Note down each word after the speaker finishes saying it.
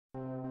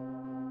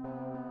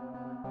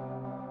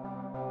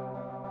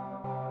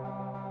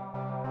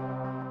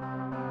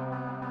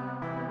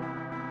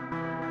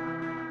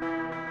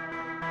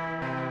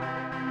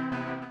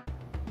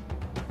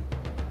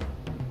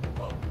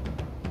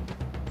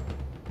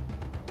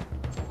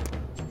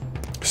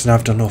So now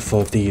I've done all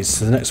 4 of these,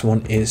 so the next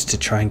one is to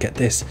try and get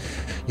this.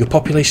 Your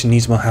population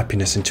needs more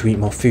happiness and to eat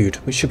more food,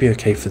 which should be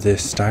okay for the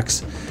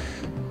stags.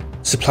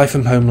 Supply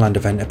from homeland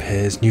event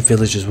appears, new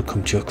villagers will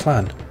come to your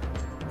clan.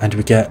 And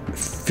we get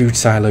food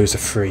silos are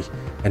free,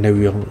 and no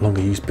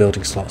longer use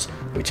building slots,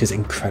 which is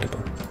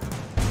incredible.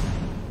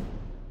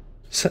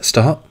 So let's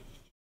start.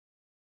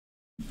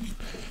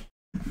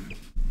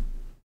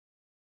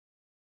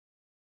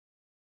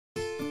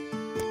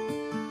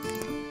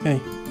 Okay.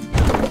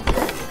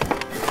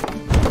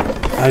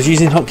 I was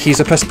using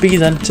hotkeys, I pressed B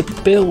then to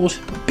build.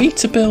 B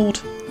to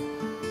build.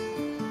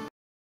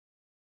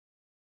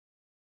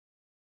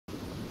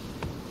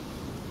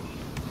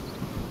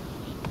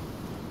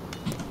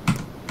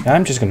 Yeah,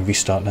 I'm just going to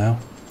restart now.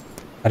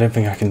 I don't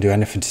think I can do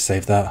anything to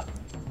save that.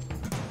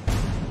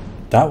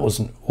 That was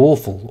an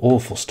awful,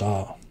 awful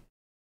start.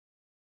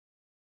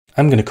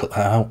 I'm going to cut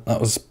that out. That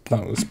was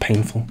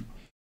painful.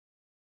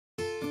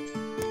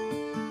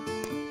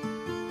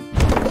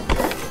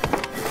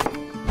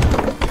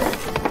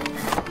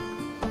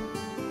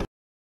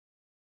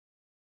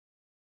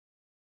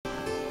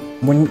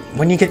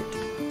 When you get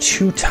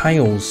 2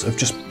 tiles of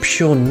just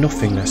pure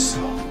nothingness.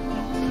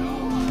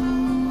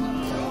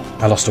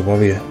 I lost a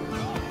warrior.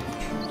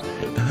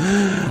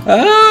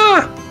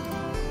 Ah!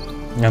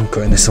 I'm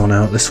cutting this one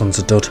out. This one's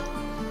a dud.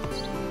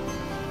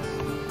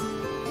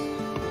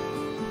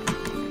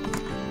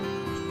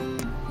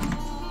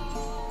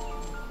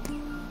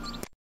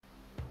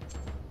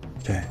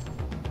 Okay.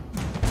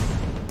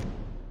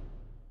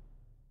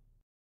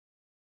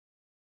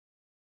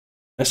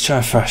 Let's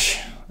try fresh.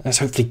 Let's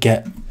hopefully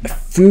get a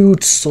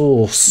food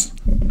source.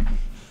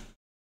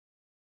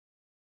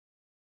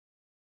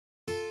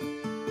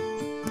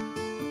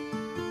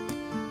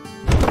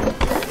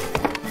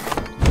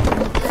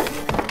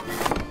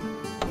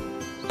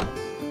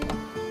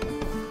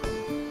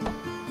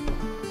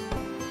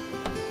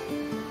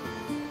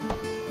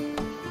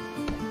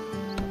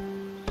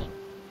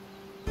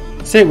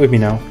 Say it with me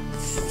now.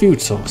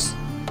 Food source.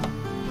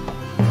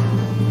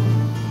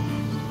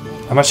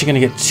 I'm actually going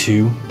to get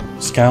 2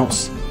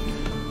 scouts.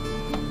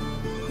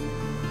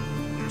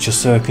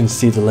 Just so I can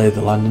see the lay of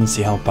the land and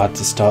see how bad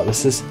to start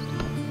this is.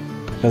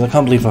 Because I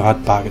can't believe I've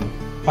had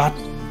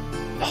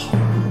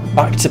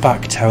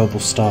back-to-back terrible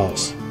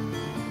starts.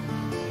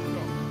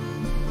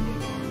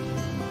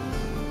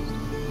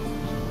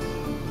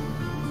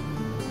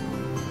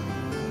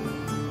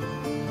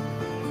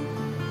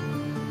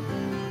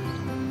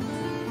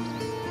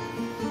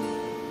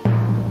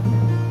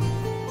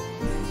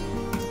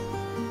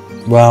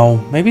 Well,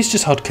 maybe it's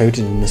just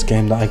hard-coded in this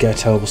game that I get a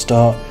terrible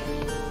start.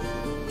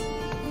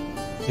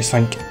 It's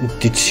like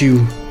the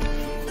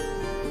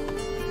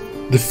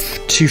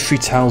two free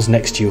tiles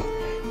next to you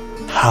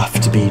have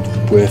to be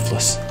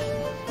worthless.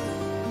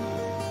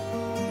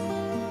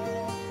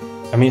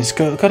 I mean, it's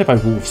got to be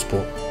wolves,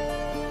 but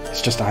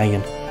it's just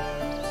iron.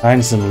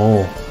 Iron's in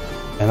law,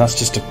 and that's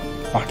just a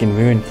fucking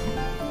ruin.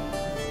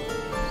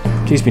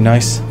 Please be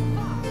nice.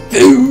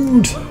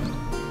 Food!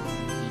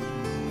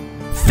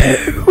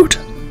 Food!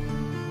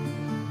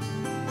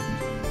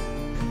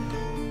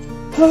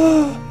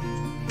 Ah.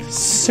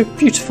 So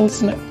beautiful,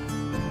 isn't it?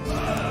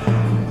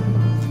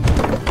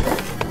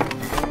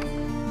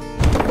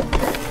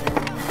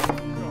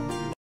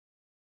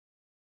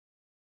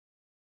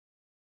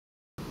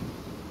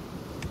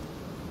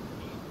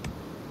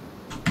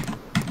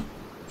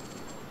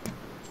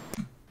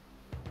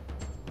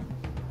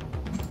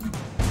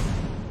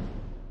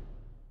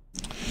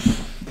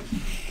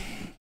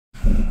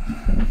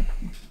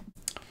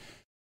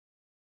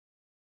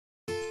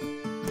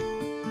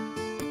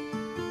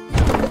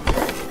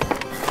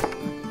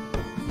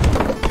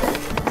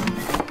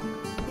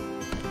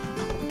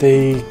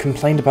 They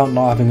complained about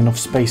not having enough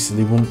space so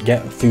they wouldn't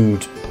get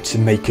food to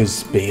make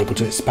us be able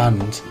to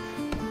expand.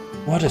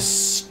 What a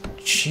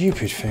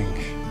stupid thing.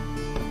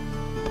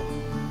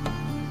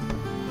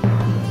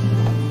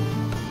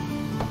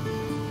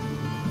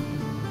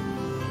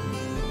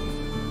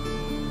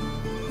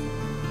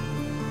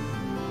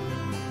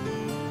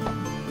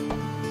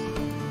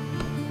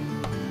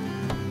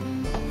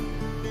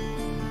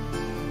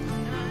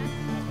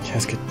 Okay,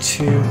 let's get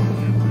 2.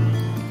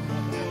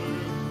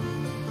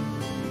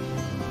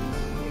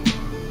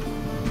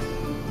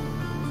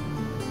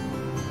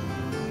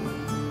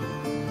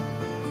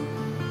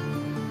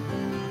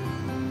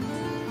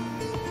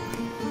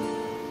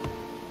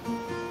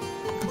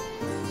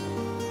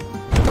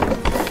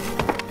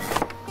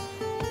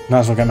 Might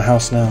as well get my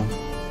house now.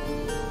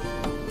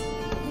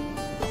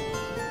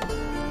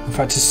 In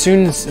fact, as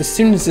soon as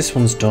this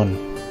one's done,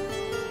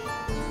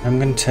 I'm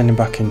going to turn him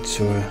back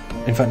into a...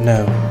 In fact,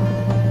 no.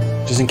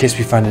 Just in case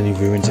we find any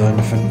ruins or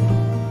anything.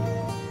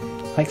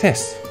 Like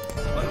this.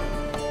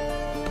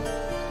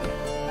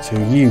 So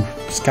you,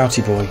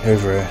 Scouty boy,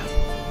 over here.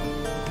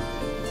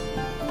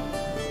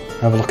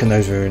 Have a look at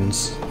those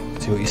ruins.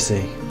 See what you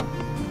see.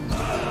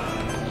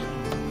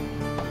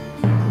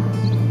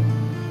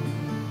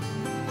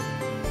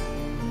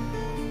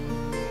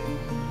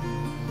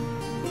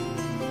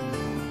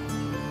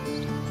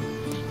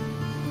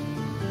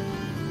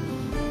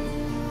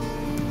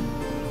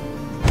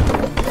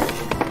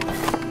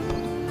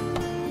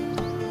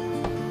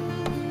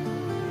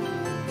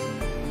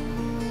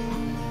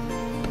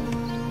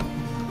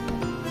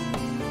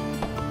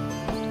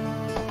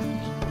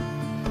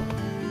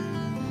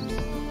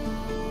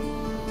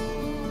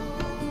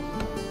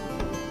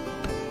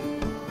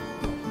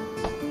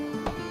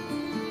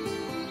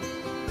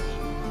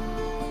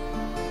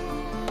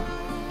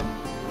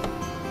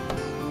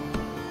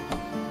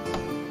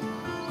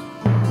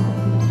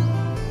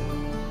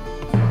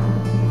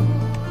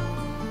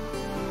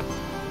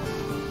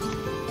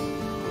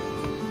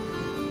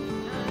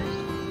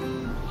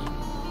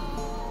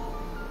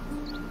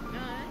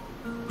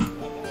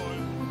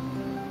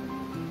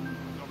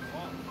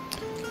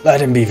 Let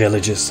him be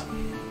villagers.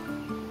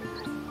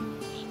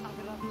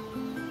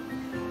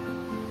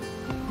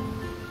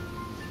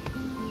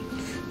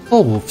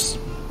 Wolves.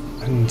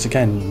 And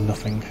again,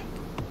 nothing.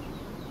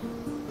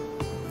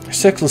 A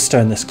circle of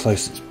stone this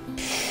close.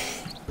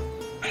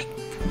 I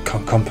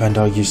can't comprehend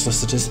how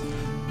useless it is.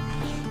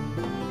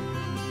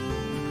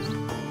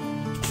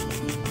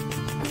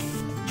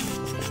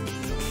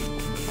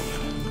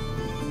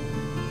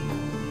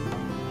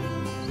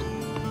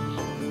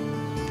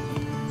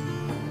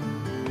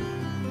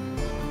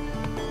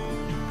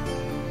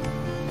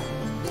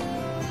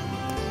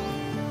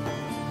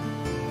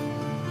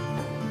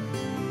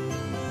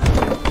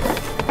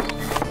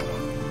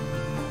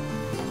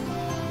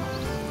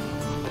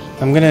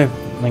 I'm gonna,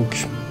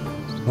 like,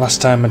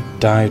 last time I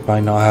died by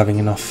not having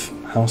enough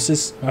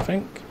houses, I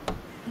think.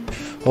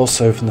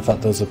 Also from the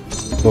fact there was a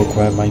book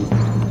where my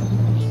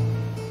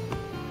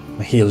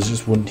healers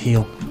just wouldn't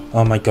heal.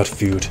 Oh my god,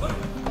 food.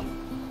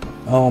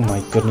 Oh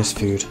my goodness,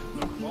 food.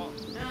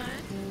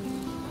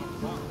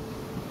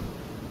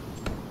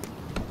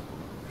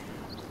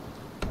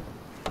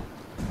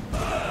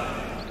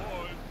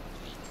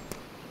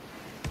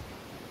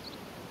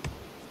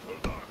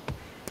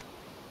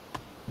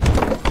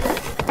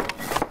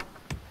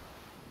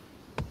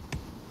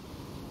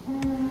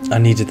 I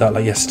needed that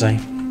like yesterday.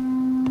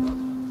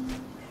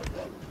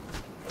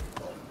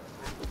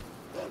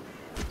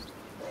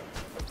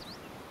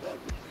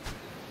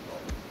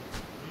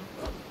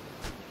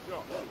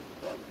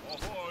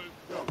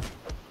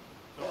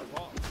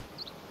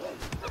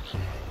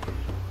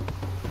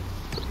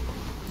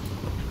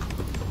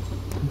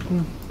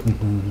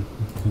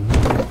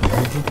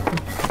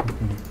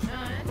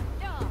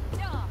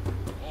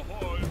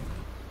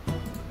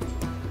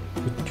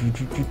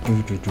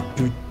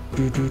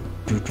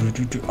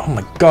 Oh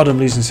my god, I'm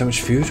losing so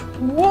much food.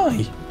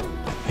 Why?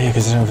 Oh yeah,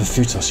 because I don't have a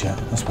food source yet,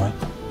 that's why.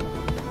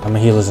 And my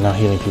healers are now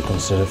healing people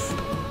instead of...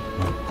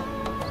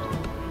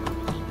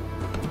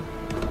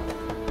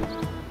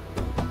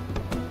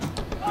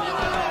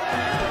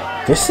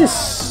 Yeah. This is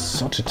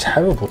such a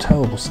terrible,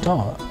 terrible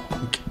start.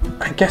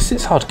 I guess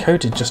it's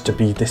hard-coded just to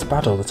be this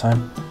bad all the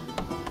time.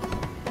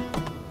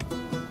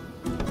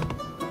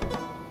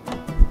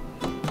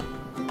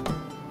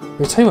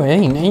 I'll tell you what,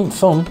 it ain't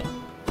fun.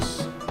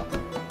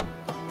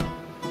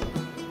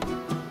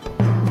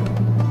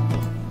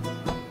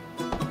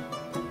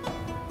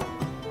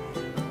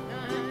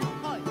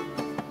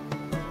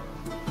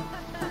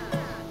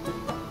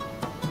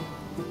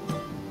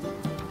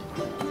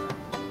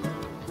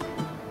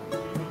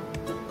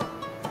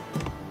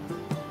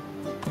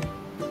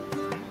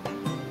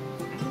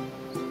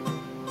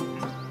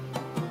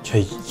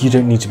 Okay, you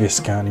don't need to be a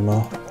scout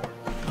anymore.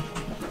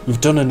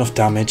 You've done enough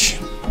damage.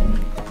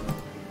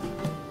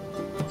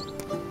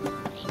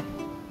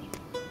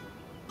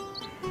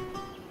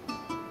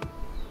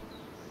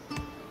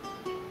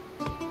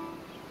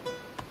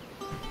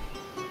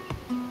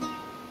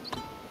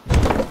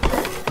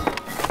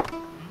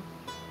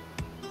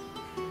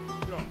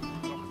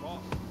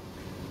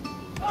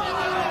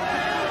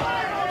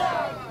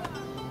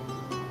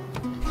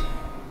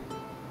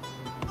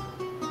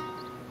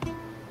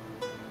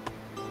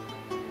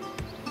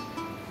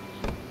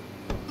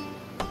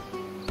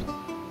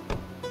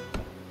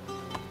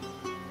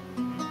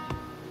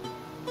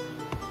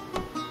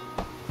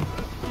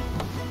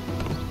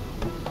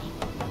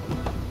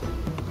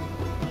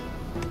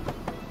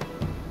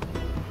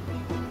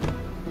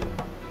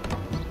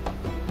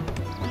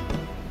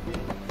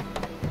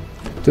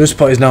 The worst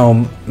part is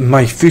now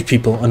my food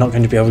people are not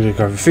going to be able to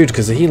grab food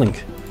because they're healing.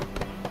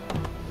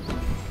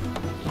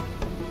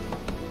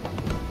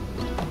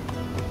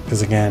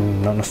 Because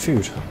again, not enough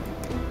food.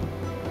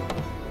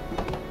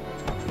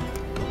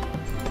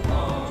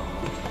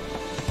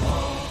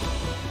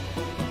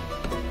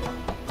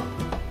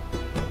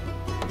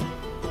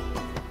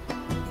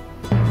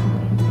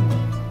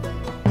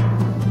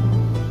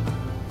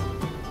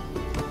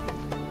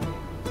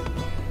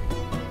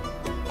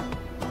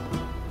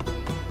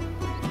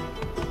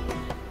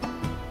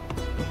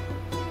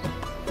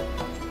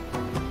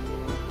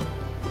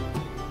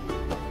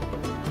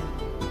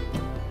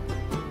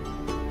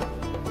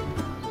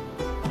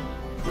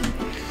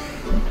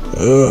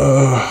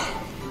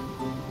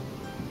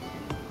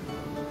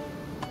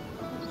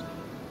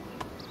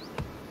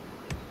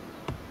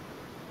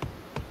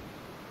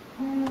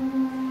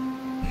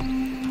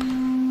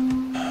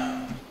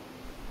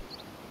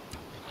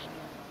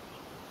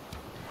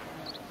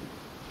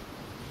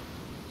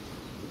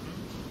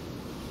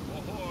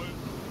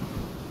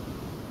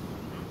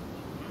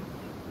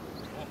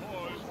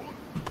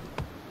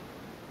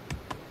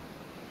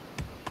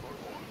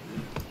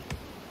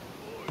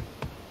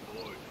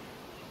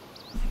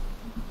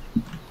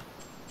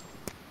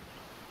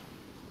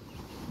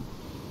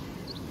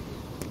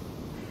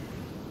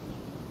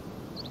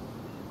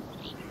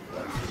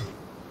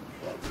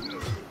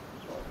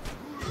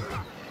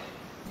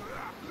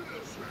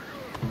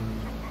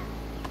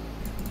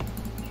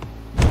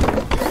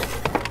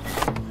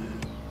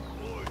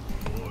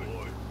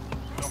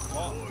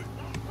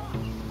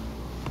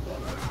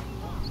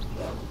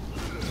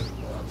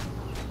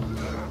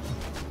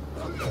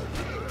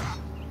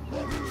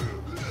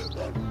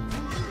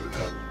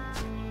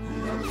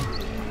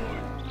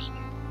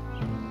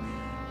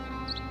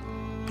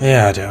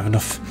 Yeah, I don't have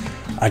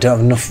enough. I don't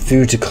have enough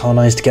food to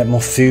colonize to get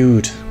more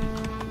food.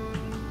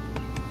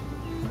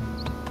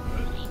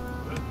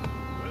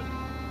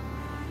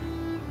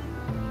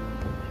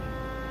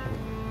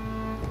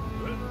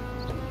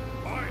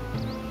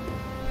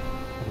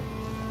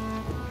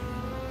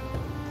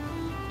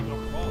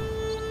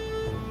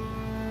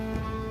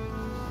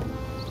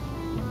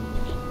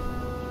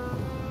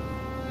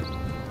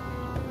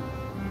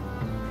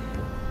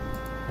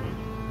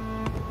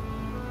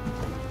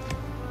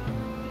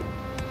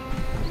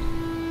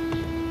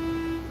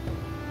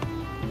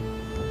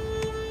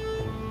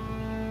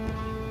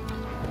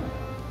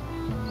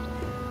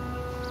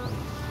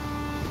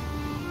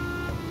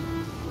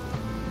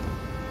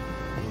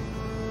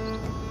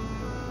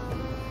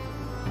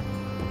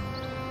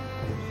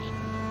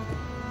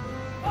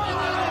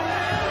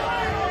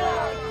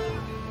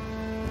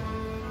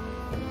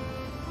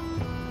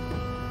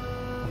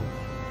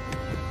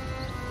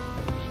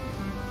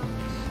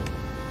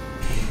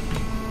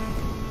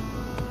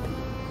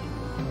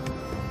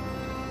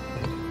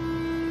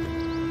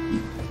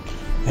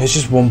 It's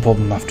just one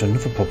problem after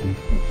another problem.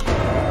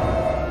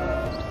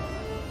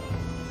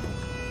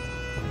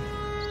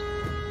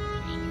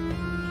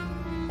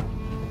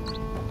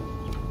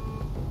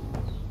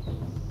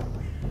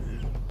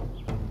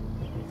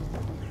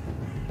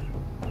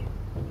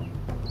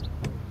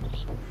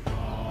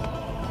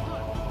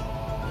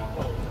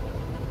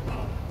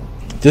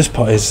 This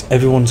part is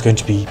everyone's going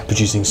to be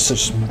producing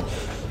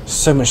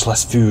so much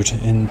less food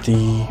in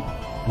the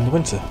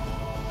winter.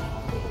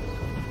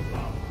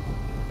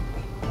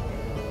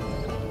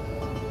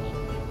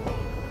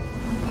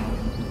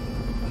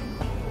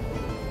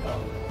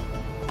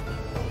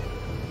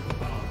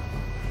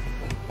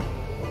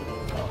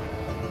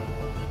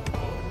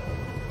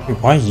 Wait,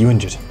 why are you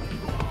injured?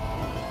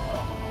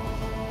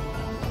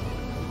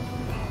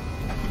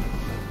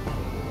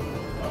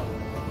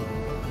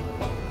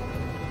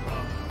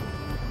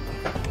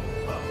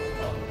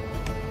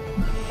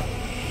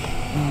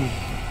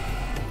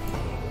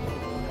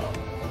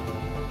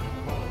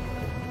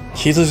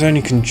 Healer's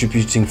only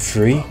contributing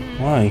 3?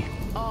 Why?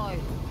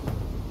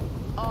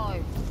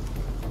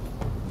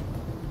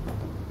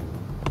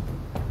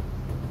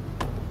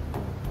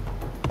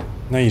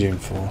 Now you're doing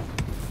 4.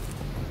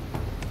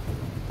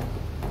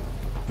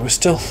 We're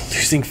still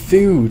losing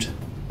food.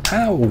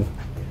 How? Well,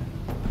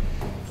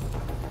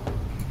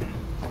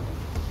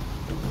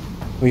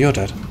 you're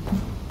dead.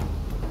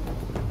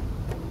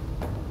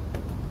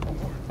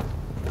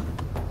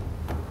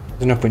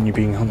 There's no point in you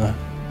being hunter.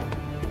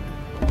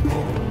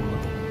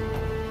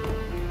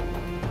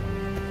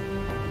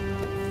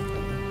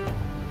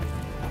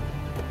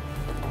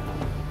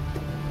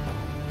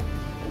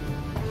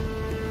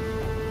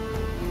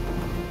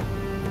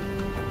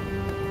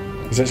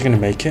 Is that going to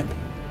make it?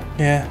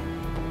 Yeah.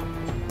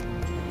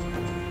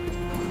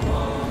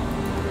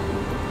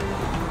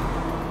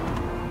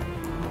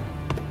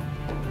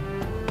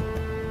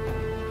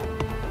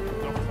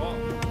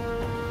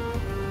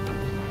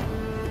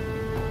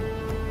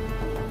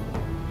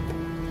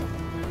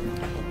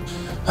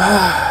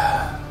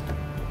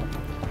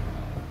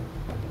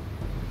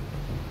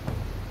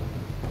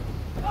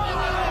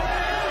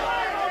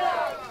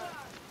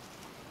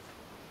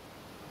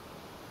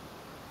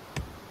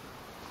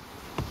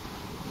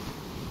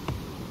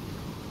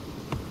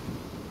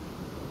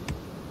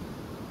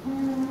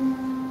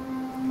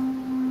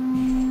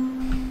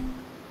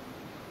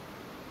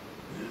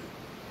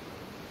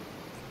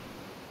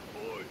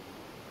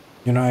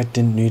 You know, I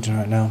didn't need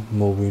right now.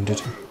 More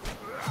wounded.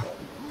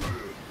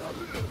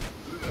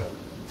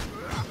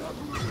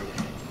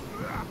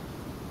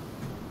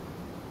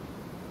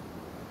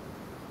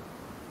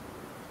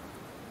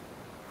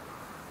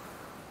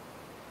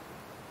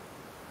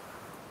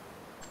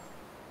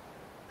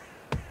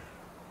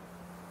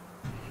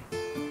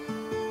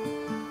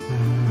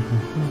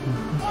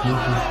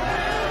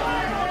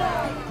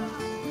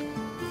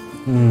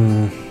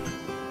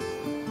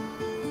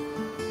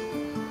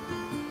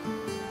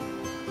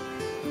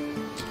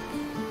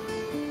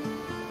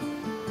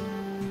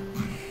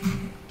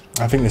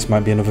 I think this might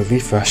be another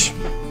refresh.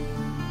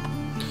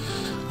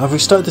 Have we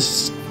started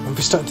this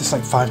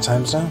like 5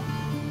 times now?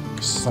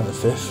 This is like the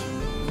 5th.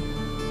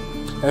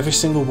 Every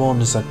single one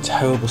has had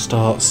terrible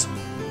starts.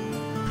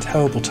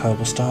 Terrible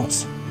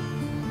starts.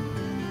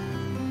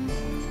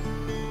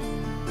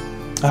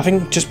 I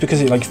think just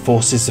because it like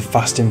forces the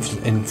fast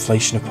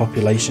inflation of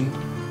population.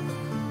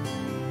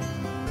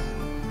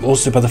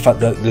 Also by the fact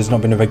that there's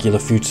not been a regular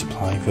food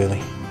supply,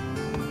 really.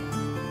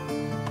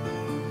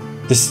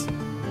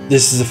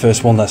 This is the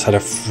first one that's had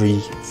a free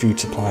food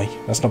supply.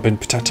 That's not been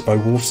protected by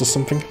wolves or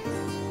something.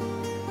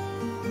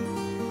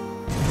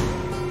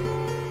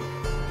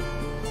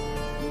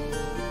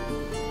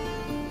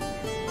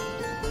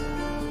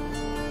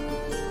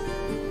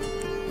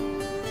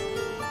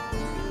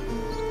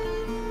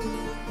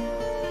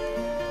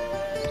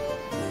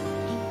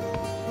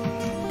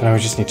 But I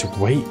just need to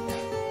wait.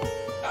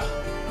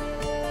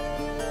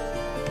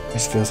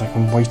 This feels like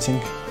I'm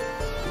waiting.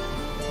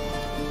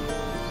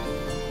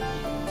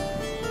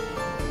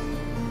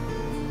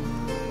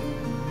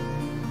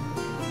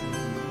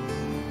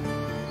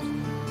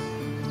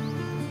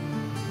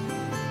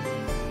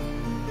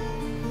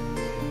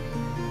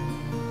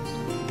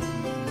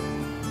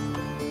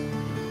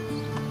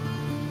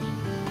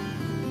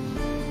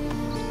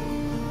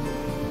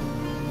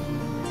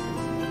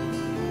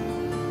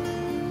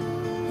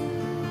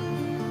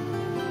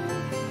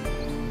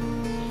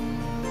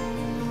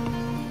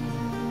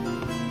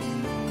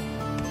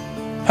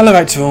 Hello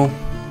back to all.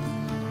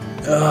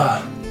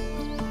 Ugh.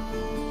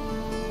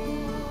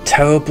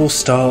 Terrible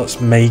starts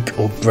make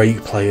or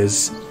break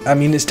players. I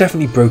mean, it's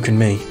definitely broken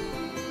me.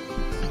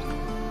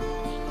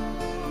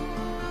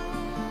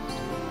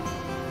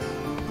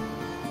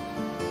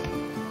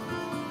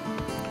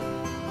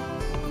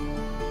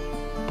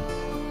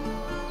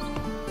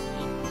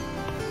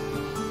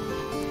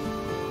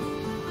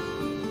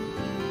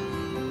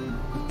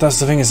 That's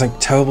the thing, is like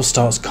terrible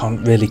starts you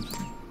can't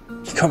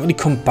really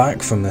come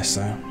back from this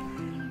though.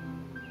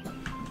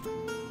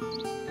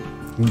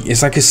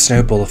 It's like a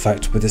snowball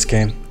effect with this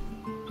game.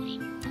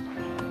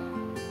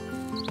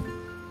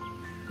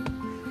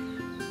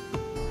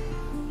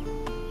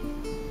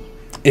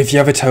 If you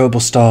have a terrible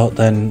start,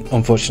 then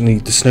unfortunately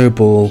the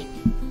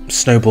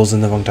snowballs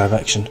in the wrong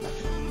direction.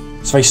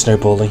 It's very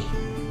snowbally.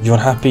 You're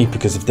unhappy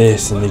because of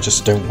this and they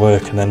just don't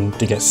work, and then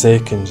they get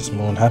sick and just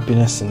more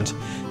unhappiness, and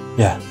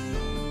yeah.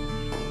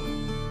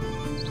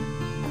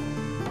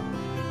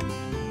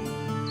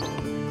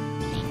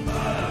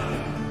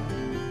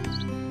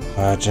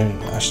 I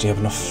don't actually have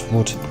enough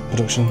wood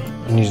production.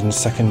 I'm needing a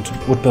second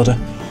wood builder.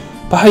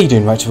 But how are you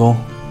doing, right to all?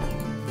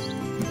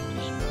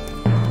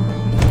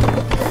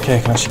 Okay,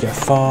 I can actually get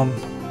a farm,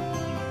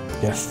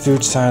 get a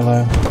food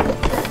silo.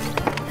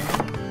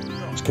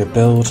 Let's go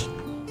build.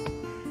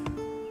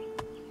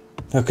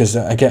 No, because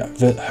I get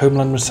the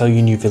Homeland will sell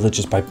you new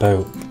villages by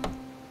boat.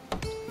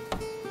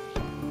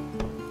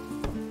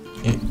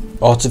 It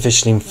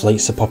artificially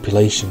inflates the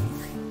population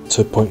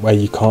to a point where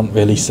you can't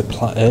really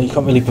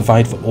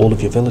provide for all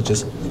of your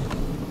villagers.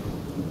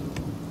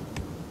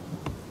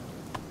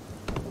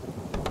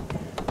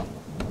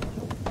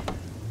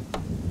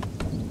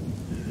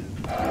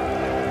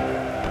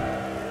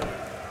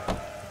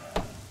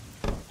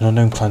 An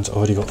unknown client's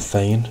already got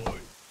Thane.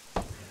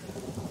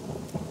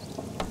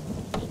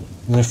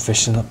 No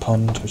fish in that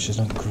pond, which is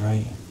not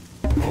great.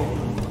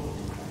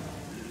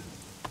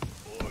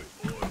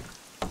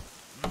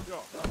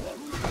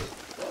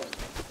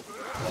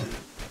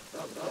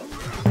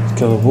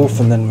 Kill a wolf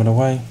and then run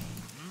away.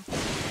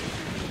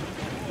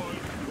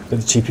 Get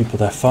the cheap people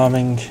there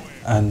farming,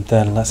 and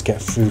then let's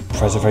get food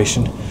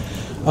preservation.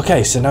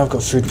 Okay, so now I've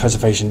got food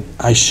preservation,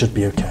 I should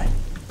be okay.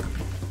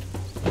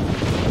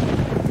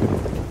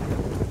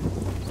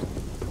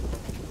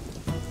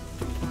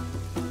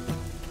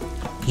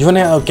 You're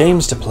running out of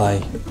games to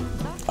play.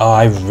 Oh,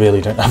 I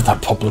really don't have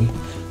that problem.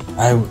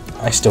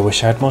 I still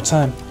wish I had more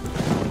time.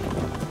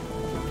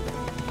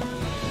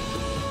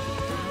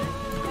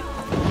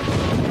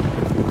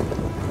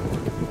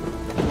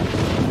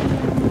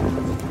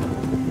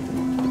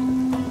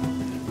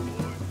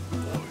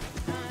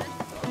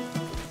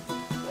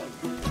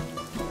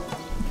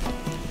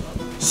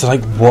 So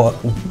like, what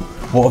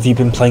have you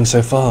been playing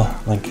so far?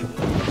 Like,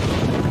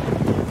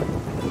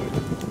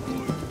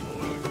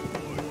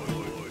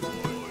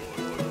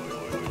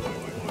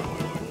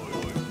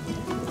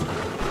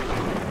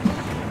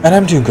 and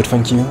I'm doing good,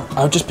 thank you.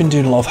 I've just been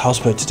doing a lot of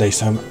housework today,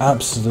 so I'm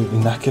absolutely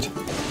knackered.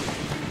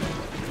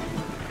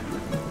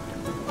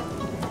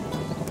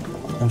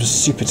 I'm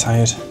just super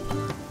tired.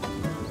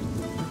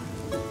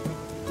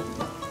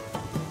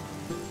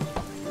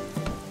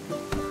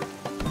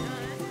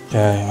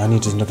 Okay, I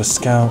need another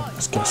scout.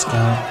 Let's get a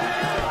scout.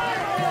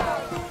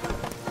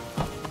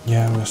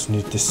 Yeah, we also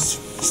need this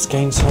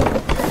skeins hut.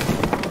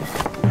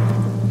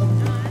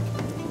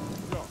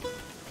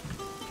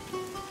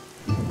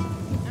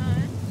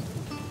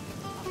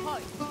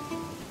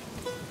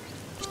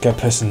 Let's get a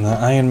person in the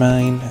iron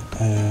mine.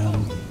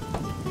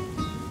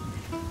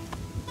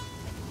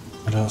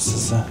 What else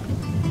is there?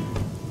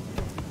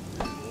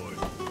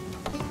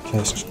 Okay,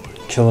 let's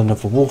kill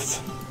another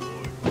wolf.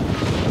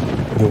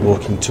 You're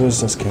walking to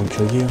us, let's go and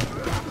kill you.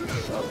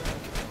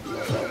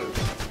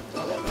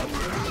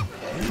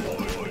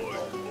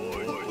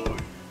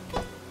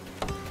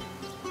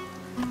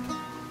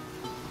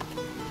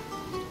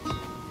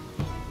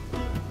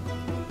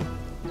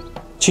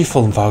 Two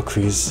fallen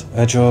Valkyries,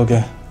 a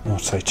Draugr. Oh,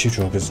 sorry, two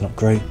Draugrs, not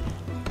great.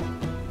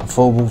 And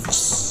 4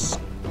 wolves.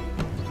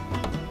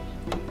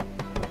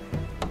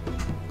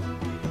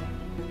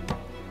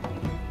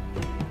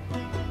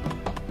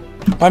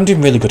 But I'm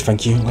doing really good,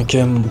 thank you. Like,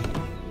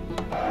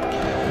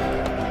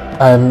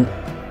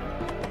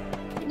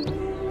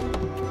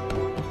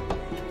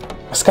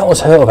 Scout was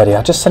hurt already,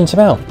 I just sent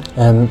him out.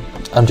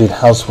 I'm doing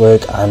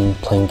housework, I'm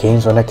playing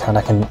games when I can,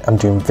 I'm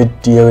doing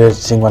video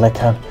editing when I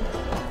can.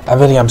 I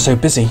really am so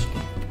busy.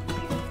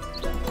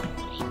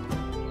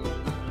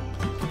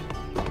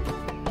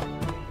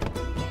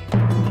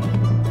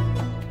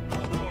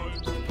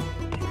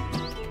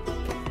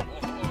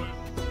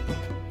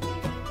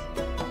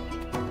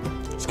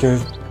 Let's go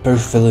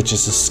both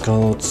villages as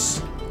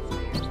skalds.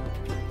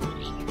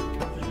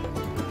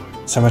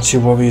 Send my 2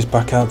 warriors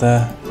back out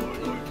there.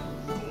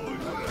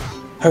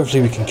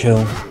 Hopefully we can kill.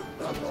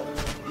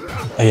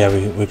 Oh yeah,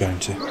 we're going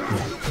to.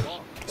 Yeah.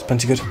 It's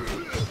plenty good.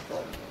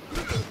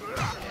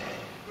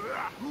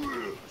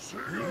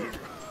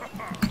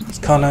 Let's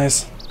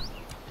colonize.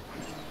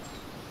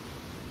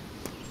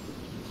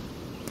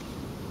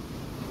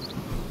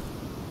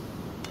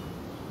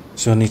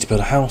 So I need to build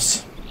a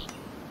house.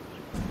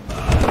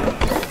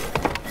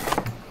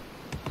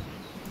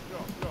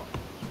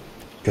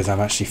 Because I'm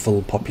actually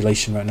full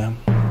population right now.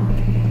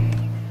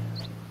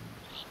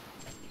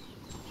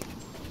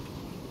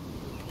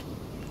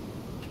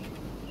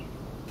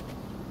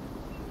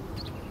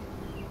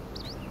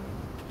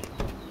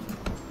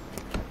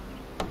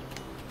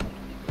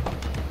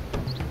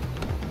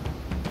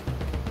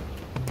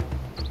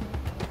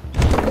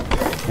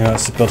 Yeah,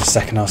 let's build a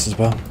second house as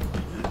well.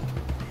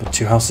 Put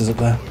 2 houses up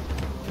there.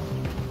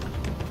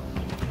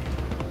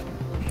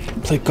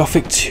 Play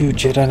Gothic 2,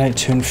 Jedi Knight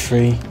 2 and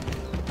 3.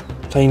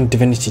 Playing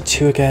Divinity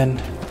 2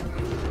 again.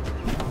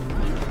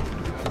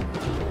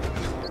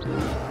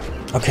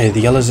 Okay, the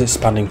yellow's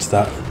expanding to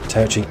that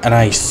territory, and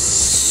I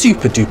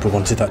super duper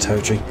wanted that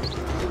territory.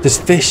 There's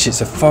fish,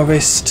 it's a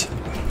forest.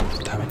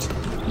 Damn it.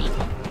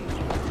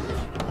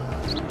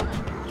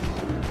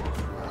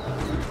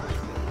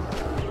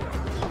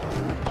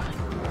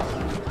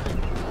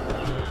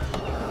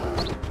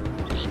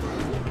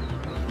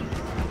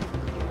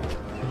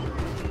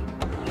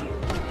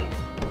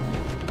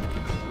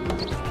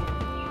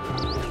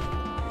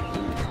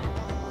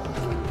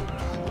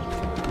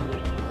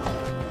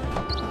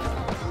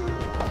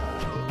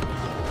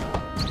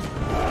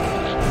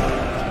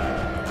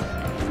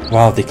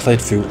 Wow, they cleared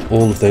through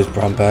all of those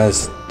brown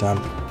bears. Damn,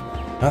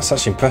 that's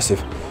actually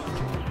impressive.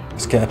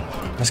 Let's get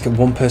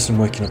one person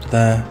working up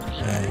there.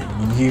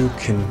 You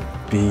can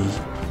be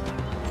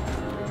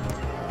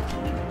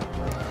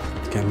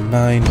get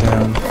mine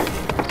down.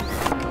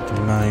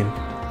 Mine,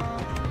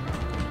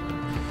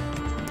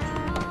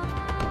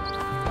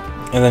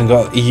 and then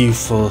got EU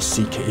for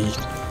CKE.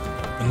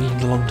 I need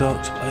the long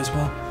dark to play as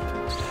well.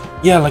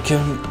 Yeah, like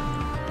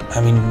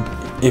I mean,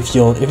 if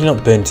you're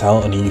not burnt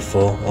out on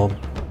EU4 or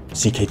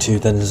CK2,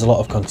 then there's a lot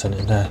of content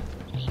in there.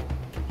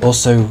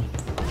 Also,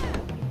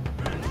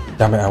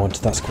 damn it, I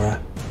wanted that square.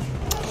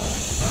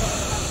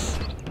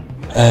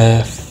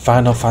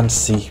 Final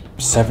Fantasy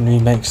 7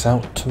 remakes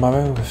out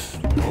tomorrow, if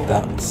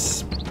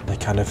that's the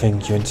kind of thing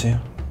you're into.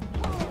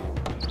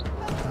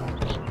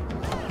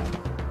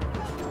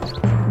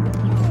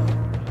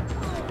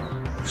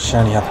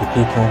 Shiny happy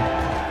people.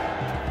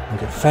 We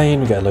get Fane,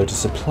 we get a load of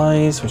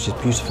supplies, which is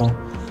beautiful.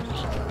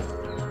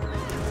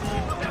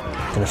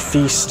 Gonna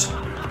feast.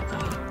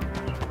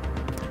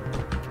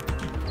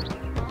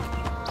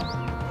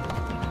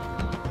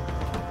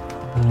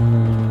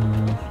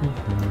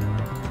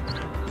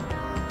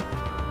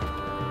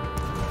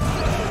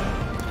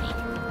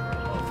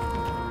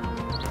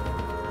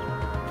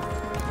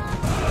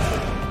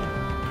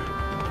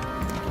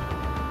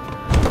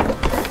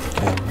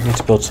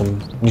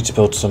 Need to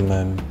build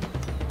some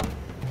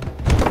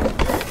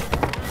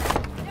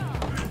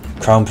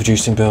crown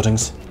producing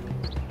buildings.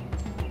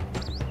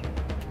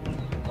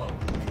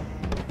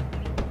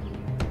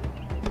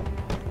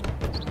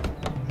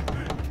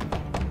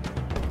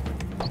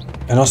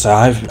 And also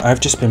I've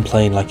just been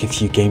playing like a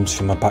few games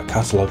from my back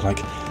catalogue. Like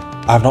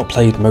I've not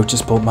played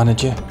Motorsport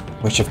Manager,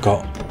 which I've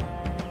got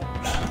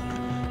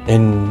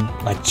in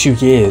like 2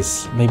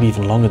 years, maybe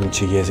even longer than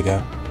 2 years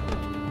ago.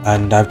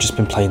 And I've just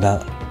been playing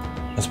that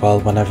as well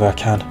whenever I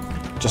can,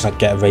 just like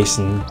get a race,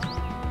 and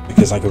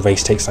because like a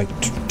race takes like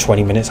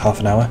 20 minutes, half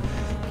an hour,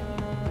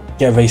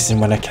 get a race in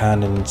when I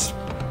can, and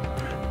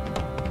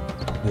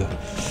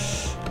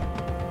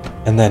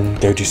then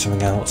go do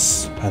something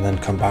else, and then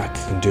come back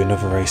and do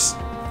another race.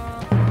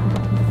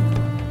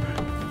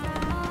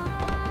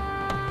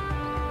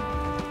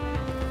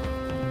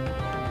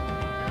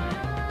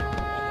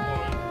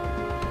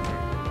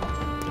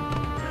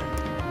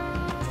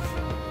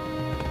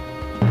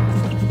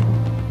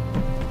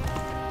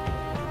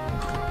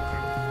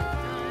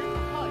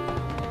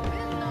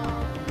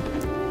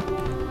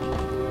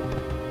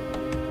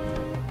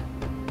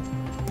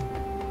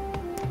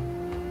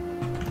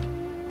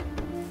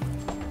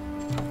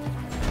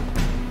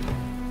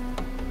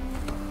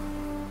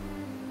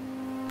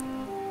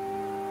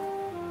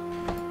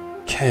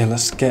 Okay,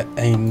 let's get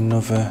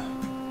another.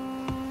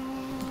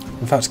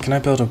 In fact, can I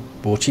build a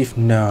war chief?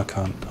 No, I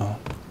can't. Oh.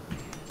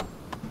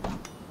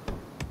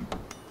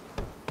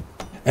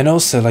 And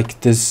also,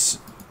 like, there's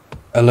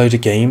a load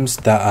of games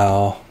that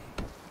are,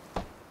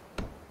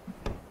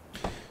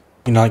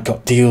 you know, like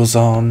got deals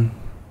on.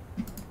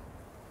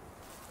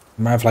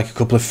 Might have like a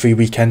couple of free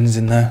weekends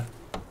in there.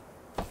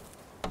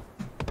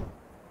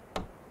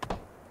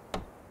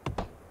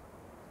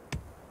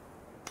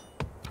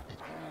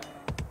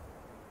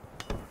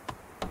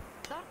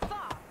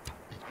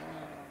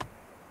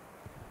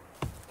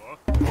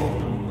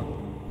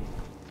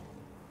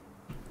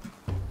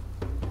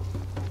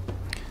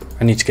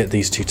 I need to get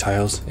these 2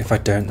 tiles. If I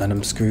don't, then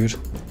I'm screwed.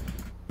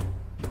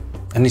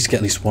 I need to get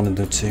at least one of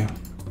the 2.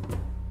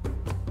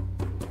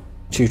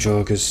 2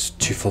 Jorgers,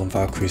 2 Fallen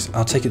Valkyries.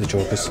 I'll take it the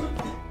Jorgers.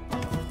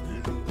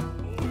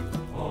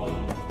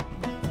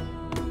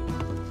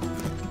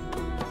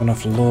 One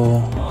off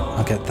law.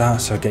 I'll get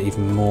that, so I get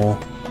even more.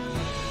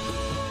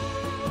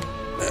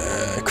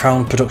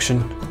 Crown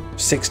production.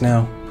 6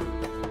 now.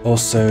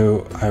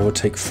 Also, I will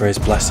take Frey's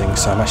Blessing,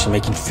 so I'm actually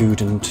making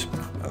food and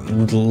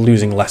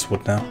losing less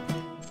wood now.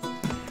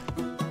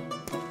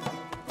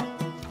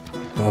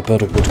 But I'll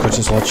build a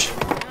woodcutter's lodge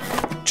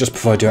just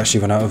before I do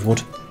actually run out of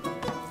wood.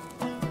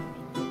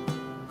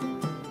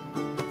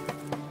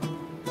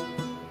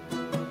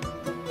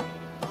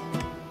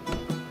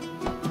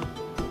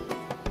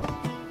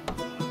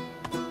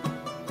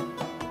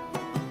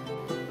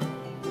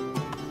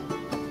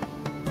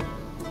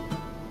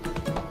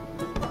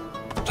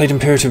 Played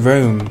Imperative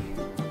Rome.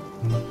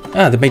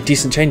 Ah, they made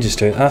decent changes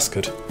to it, that's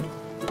good.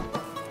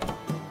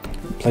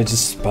 Played as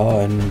Spa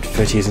and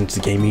 30 years into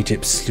the game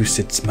Egypt's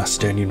Seleucids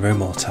Macedonian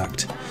Rome all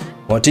attacked.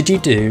 What did you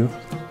do?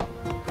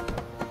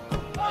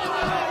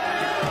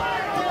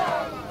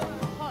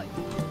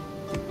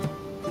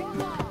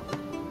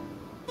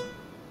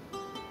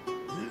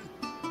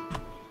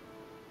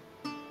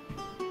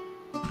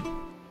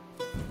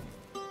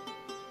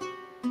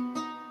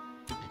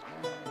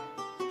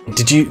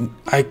 Did you...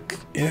 I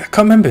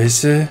can't remember,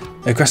 is there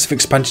aggressive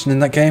expansion in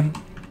that game?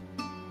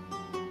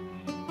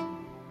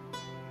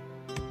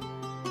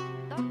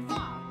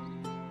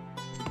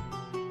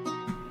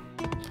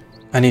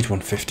 I need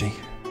 150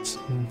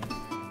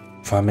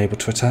 if I'm able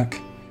to attack.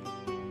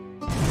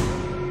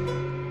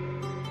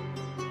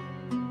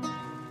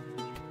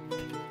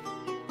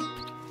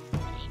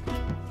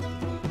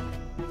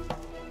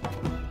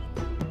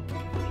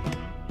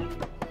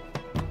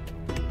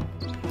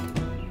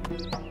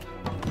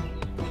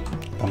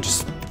 I'm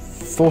just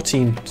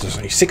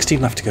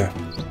 16 left to go.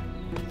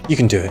 You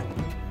can do it.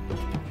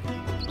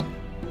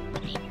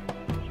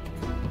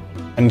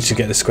 I need to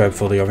get the square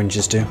before the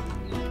oranges do.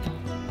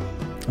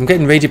 I'm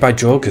getting raided by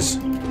Jorgers.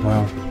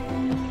 Wow.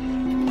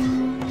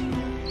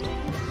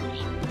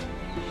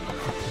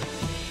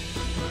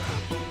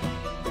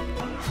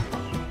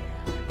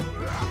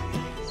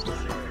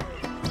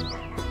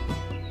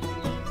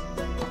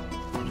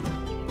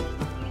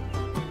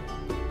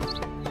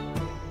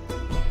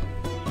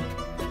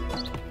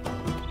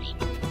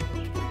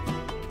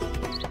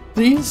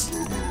 Please?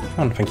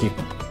 Oh, thank you.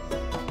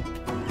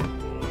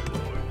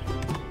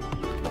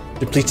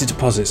 Depleted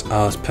deposits.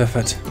 Ah, that's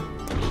perfect.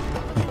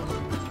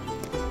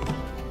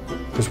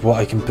 Because what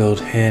I can build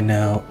here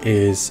now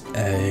is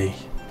a...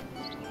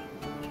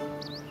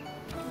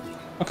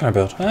 What can I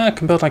build? I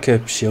can build like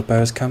a shield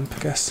bearer's camp, I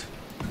guess.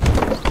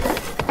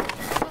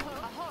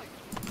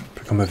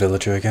 Become a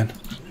villager again.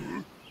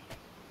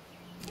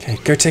 Okay,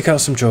 go take out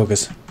some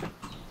Jorgers.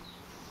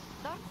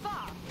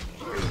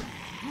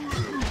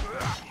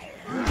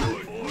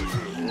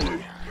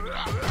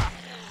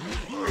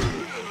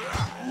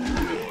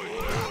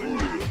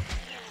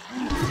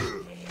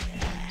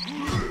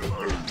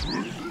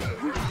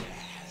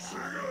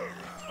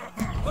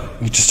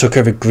 We just took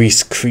over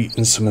Greece, Crete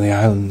and some of the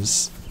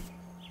islands.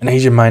 An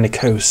Asian Minor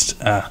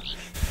coast.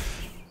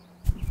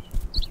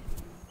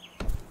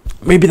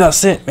 Maybe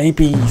that's it.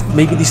 Maybe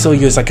they saw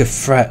you as like a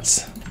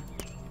threat.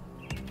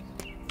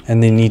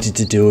 And they needed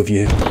to deal with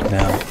you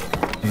now.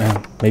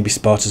 No. Maybe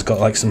Sparta's got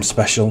like some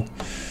special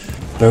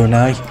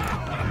bonuses.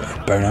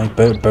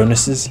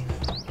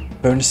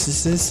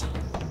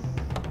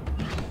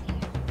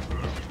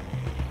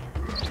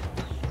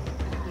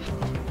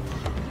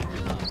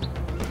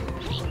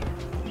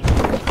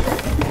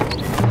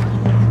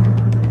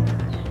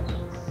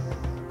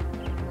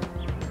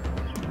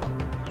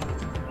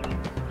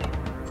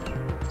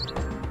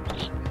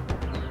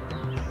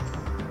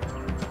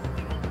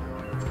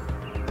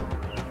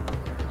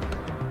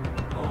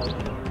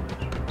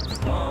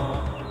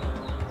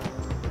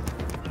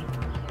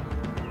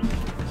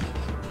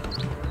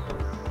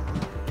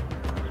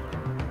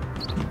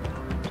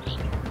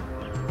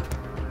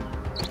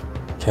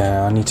 Okay,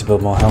 I need to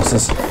build more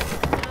houses.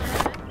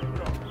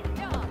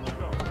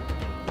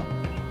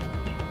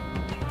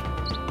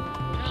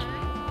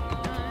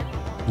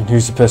 And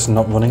who's the person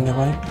not running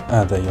away?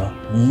 Ah, there you are.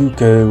 You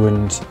go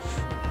and...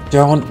 Do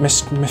I want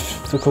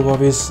mythical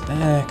warriors?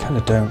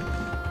 Kinda don't.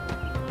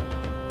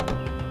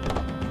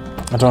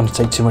 I don't want to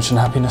take too much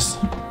unhappiness.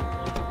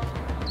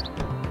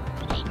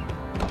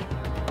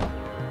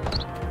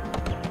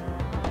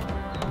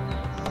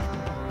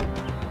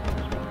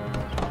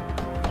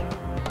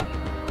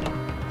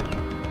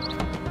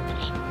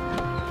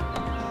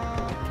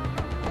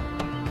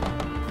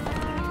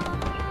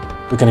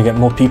 We're going to get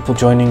more people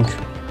joining,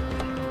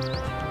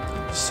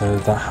 so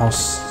that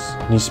house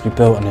needs to be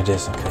built, and it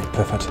is. Okay,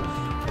 perfect.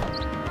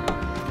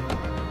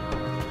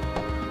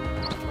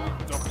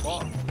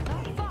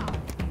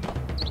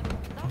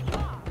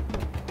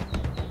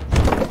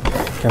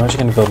 Okay, I'm actually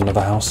going to build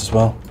another house as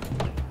well.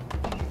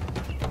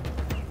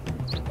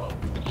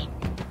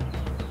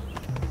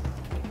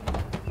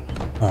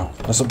 Wow,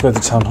 let's upgrade the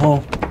town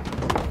hall.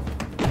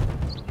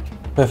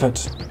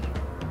 Perfect.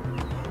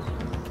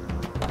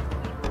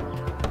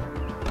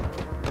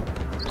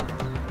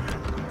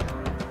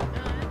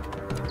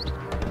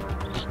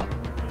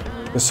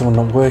 There's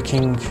someone not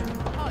working.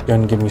 Go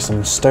and give me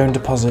some stone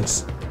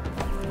deposits.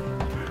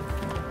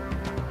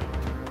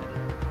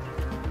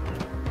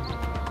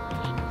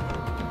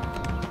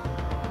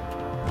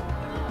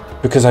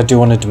 Because I do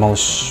want to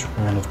demolish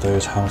one of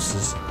those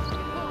houses.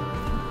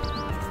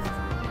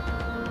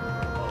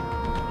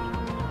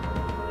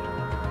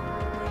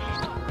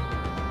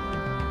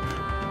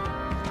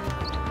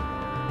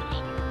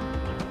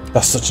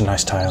 That's such a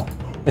nice tile.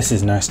 This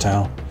is a nice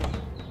tile.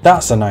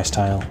 That's a nice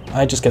tile.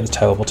 I just get the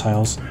terrible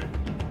tiles.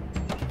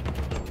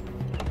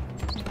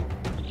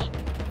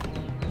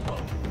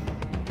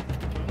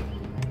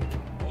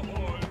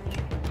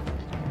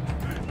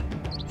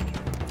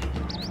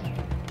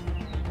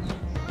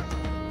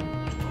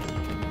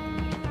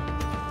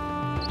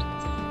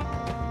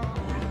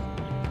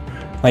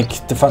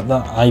 Like, the fact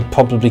that I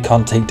probably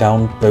can't take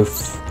down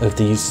both of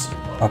these.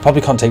 I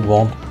probably can't take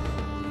one.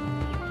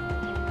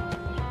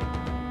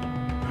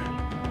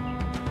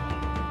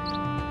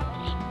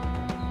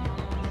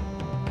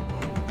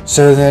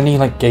 So are there any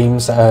like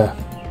games that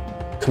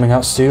are coming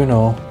out soon,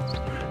 or?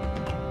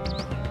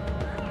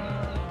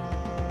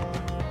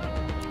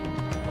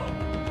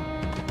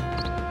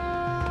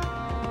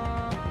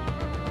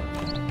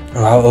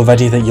 Or out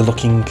already that you're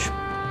looking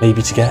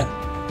maybe to get?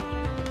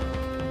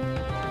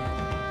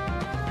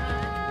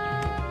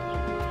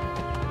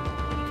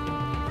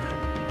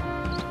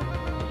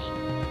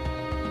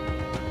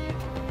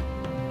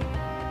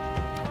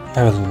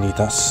 I really need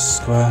that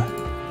square.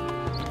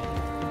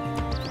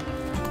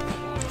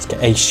 Let's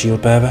get a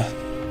shield bearer.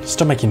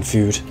 Stop making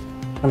food.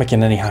 Not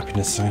making any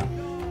happiness, so.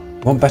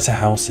 We want better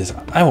houses.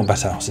 I want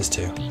better houses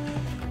too.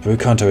 But we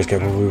can't always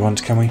get what we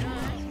want, can we?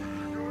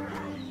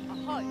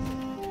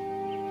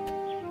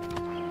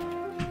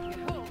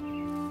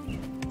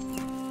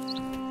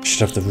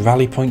 Should have the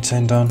rally point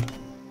turned on.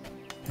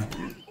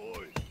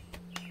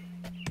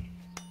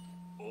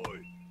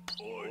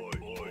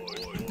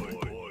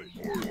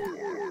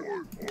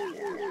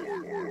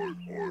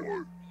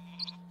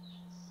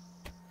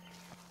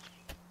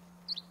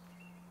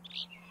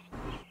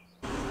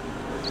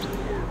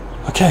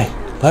 Okay,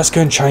 let's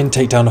go and try and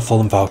take down a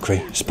fallen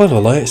Valkyrie. Spoiler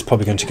alert, it's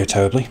probably going to go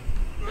terribly.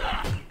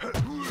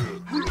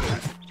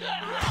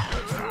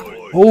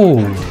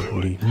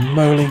 Holy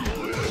moly.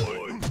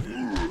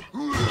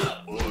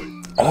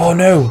 Oh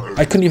no,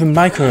 I couldn't even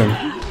micro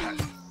him.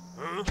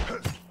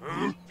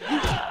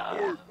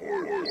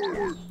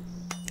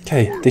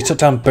 Okay, they took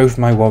down both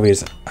my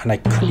warriors and I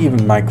couldn't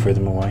even micro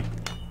them away.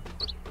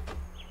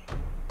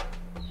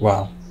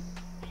 Wow.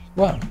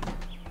 Wow,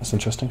 that's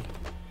interesting.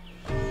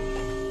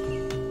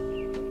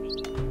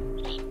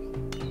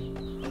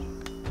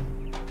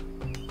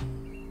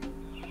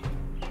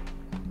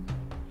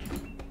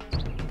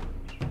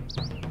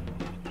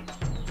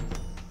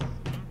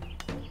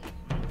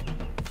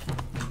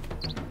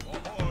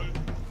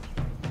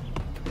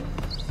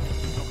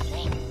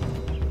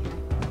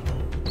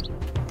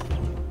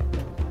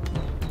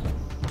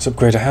 Let's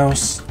upgrade a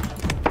house,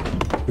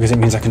 because it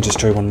means I can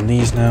destroy one of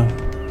these now.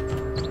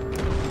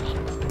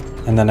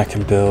 And then I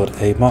can build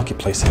a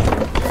marketplace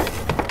here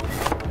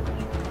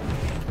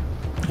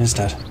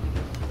instead.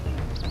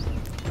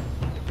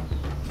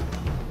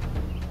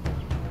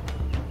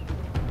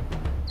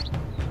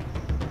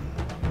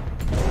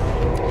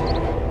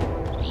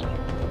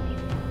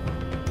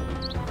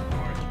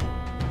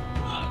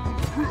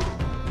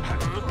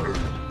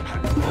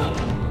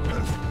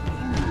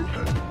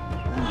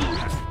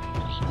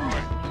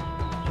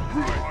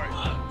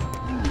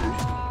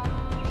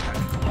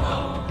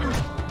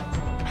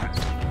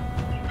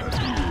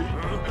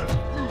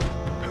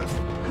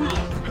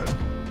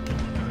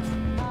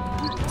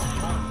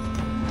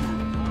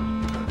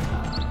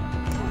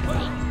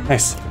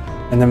 Nice.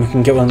 And then we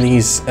can get one of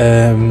these.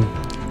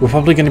 We're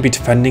probably going to be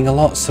defending a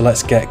lot, so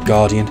let's get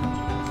Guardian.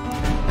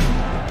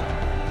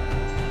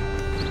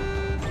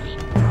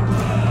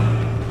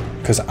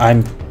 Because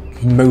I'm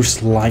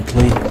most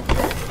likely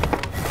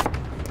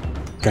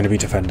going to be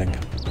defending.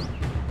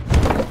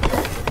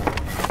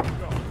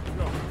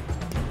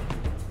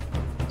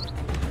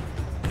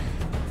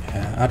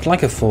 Yeah, I'd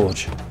like a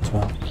forge as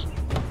well.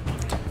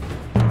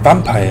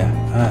 Vampire.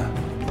 Ah.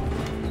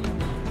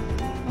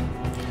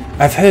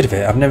 I've heard of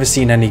it, I've never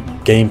seen any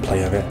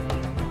gameplay of it.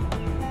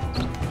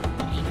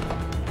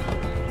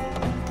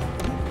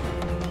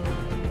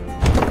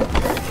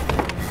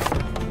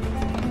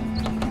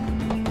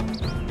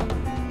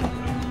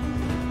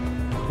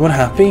 One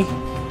happy?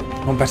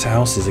 Want better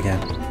houses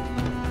again.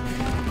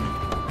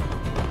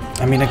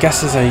 I mean, I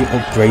guess as I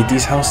upgrade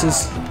these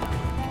houses.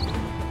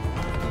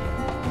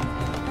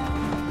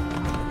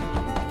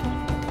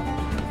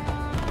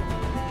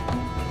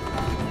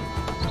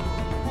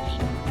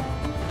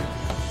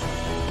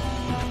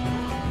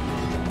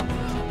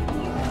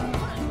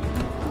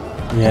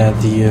 Yeah,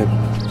 the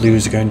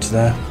blues are going to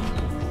there.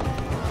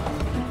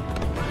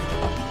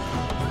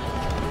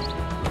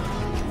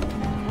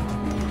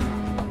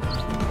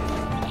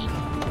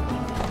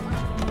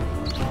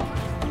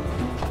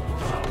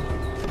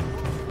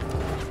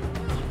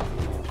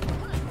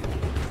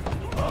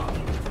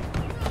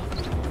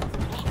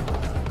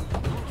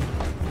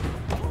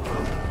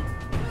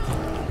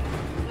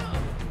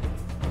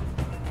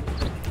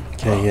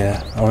 Okay,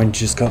 yeah,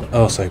 orange has got,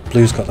 oh sorry,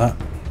 blue's got that.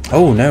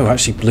 Oh no,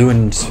 actually blue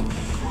and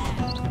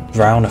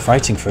brown are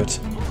fighting for it.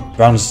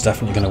 Brown's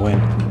definitely going to win.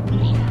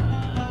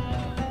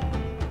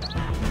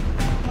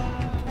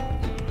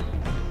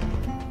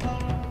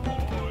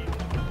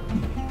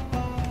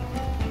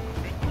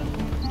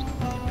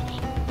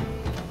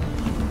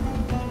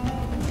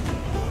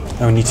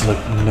 Oh, we need to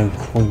like know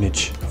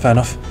coinage. Fair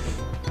enough.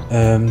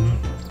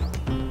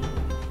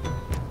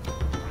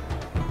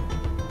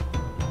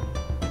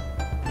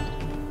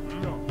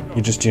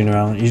 You're just doing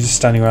around. You're just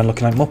standing around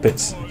looking like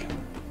Muppets.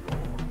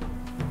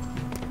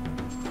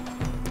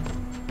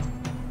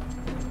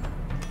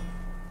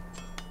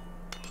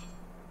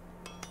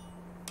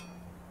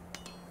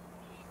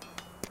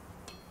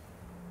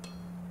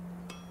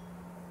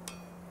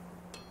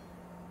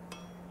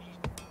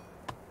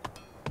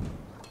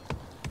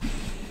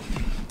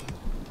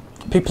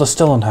 People are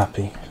still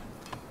unhappy.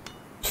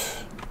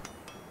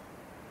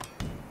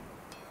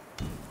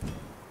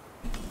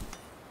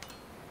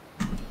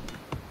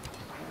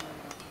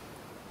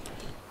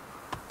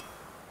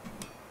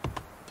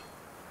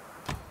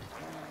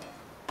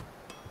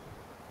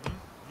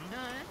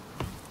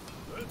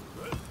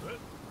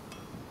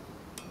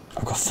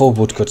 I've got 4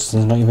 woodcutters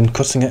and they're not even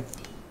cutting it.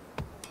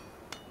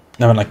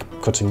 No, I mean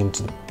like cutting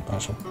into the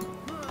actual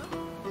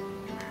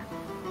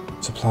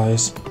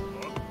supplies.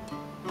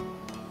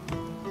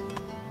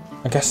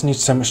 I guess I need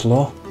so much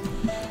lore.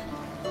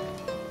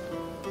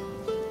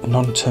 A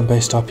non-turn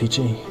based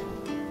RPG.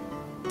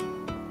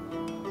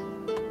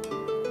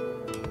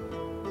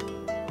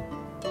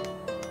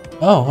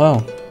 Oh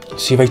wow,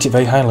 so you rate it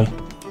very highly.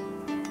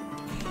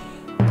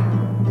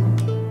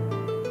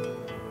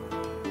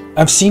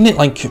 I've seen it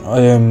like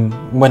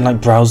when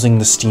like browsing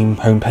the Steam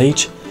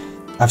homepage.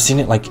 I've seen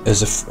it like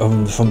as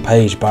on the front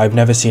page, but I've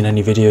never seen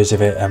any videos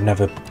of it. I've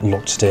never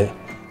looked at it.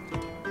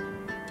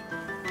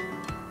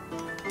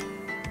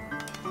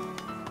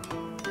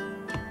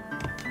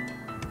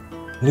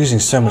 I'm losing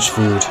so much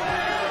food.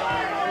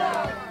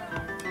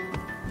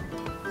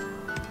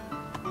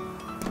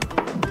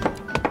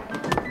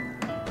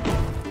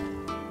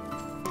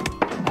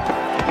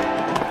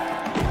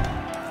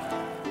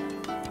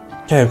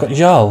 Okay, I've got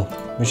Jarl,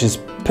 which is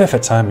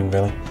perfect timing,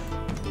 really.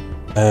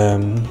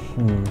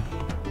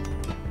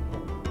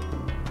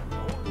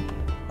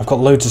 I've got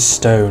loads of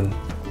stone.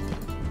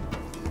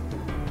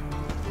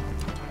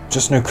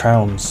 Just no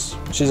crowns,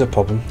 which is a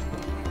problem.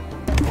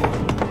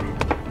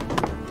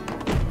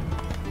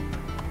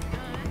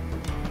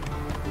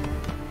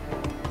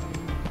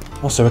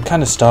 Also, we're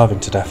kind of starving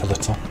to death a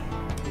little.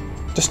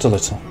 Just a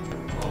little.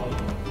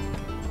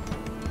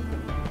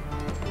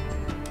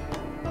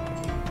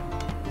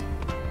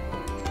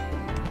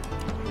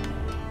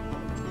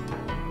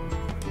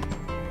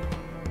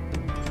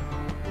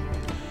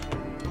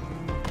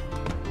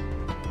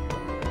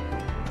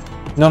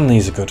 None of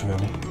these are good,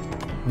 really.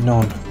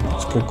 None.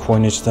 It's good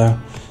coinage, though.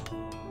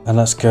 And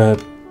let's go...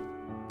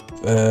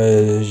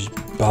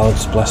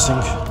 Ballad's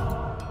Blessing.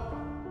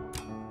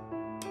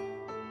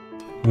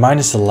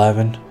 Minus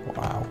 11.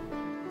 Wow.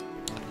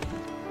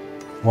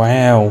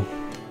 Wow.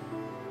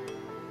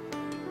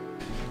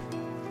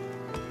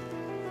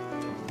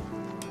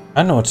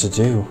 I know what to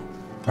do.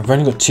 I've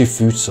only got 2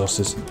 food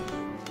sources.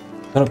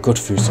 They're not good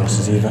food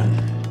sources either.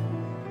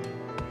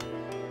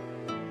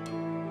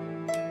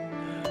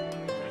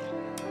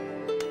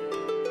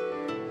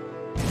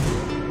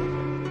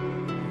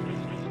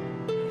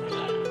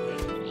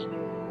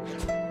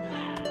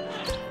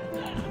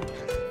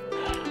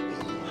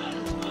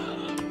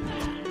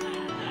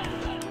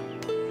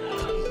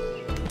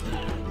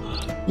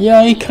 Yeah,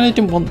 I kind of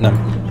didn't want them.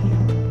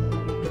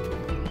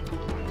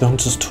 The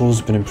hunter's tools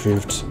have been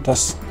improved.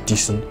 That's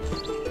decent.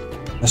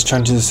 Let's try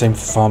and do the same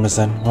for farmers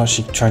then. We'll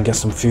actually try and get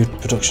some food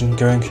production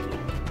going.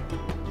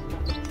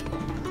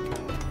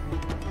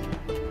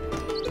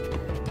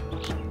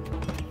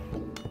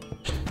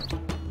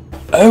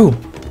 Oh!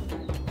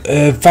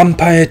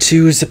 Vampire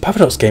 2 is a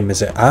Paradox game,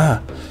 is it?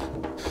 Ah!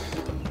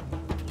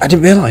 I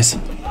didn't realise.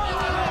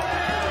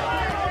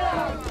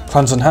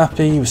 Clan's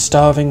unhappy, we're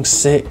starving,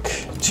 sick.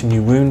 2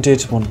 new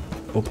wounded, 1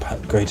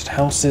 upgraded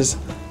houses.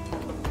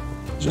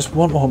 Just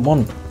one.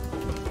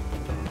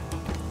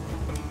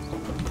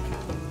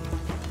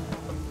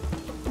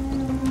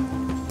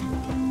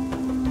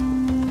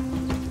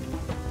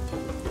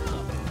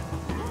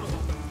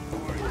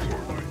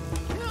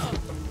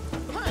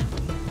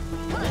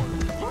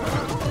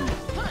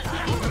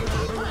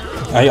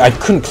 I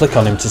couldn't click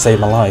on him to save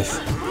my life.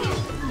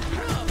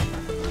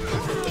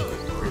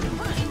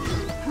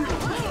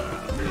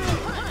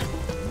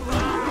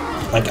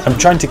 Like, I'm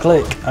trying to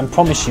click, I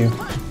promise you.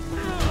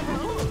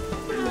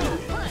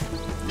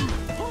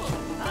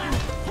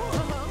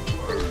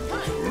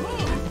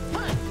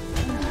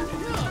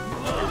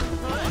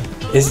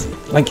 Is,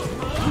 like,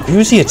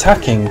 who's he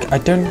attacking? I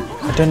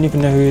don't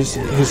even know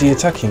who's he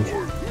attacking.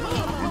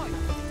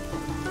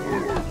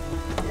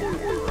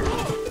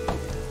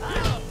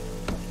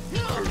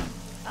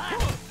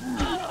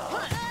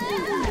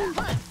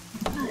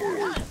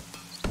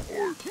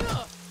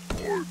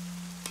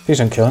 Please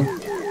don't kill him.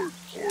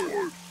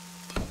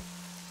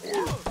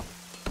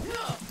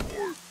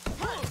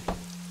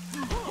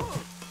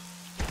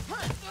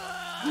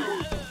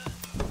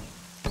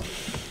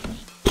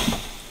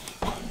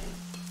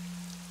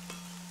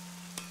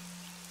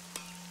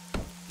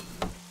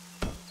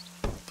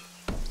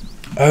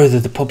 Oh,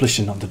 they're the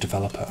publisher, not the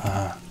developer.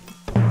 Ah.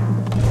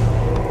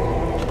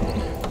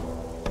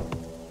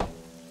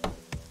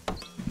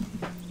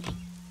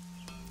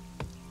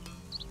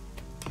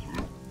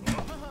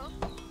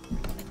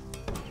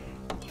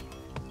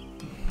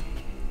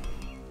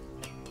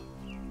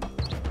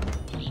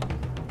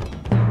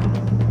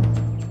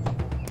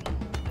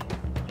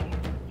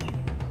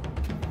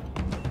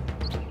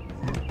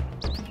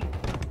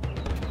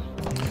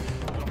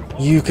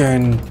 You go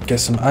and get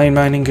some iron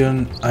mining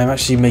gun. I'm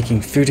actually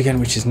making food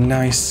again, which is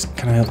nice.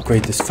 Can I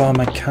upgrade this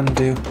farm? I can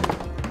do.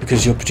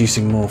 Because you're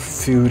producing more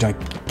food, I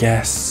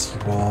guess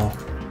you are.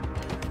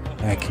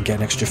 I can get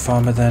an extra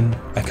farmer then.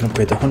 I can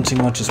upgrade the hunting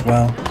lodge as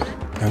well.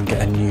 Go and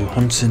get a new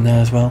hunt in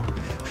there as well.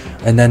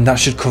 And then that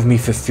should cover me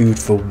for food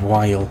for a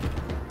while.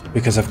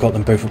 Because I've got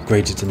them both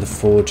upgraded in the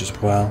forge as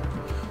well.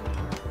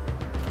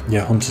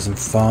 Yeah, hunters and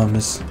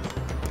farmers.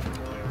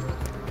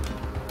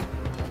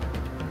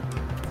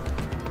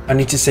 I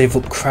need to save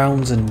up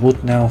crowns and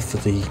wood now for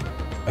the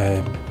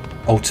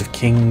Altar of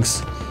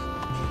Kings.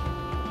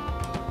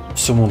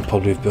 Someone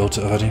probably have built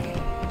it already.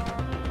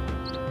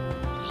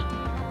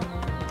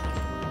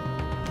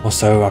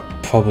 Also, I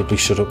probably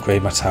should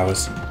upgrade my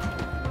towers.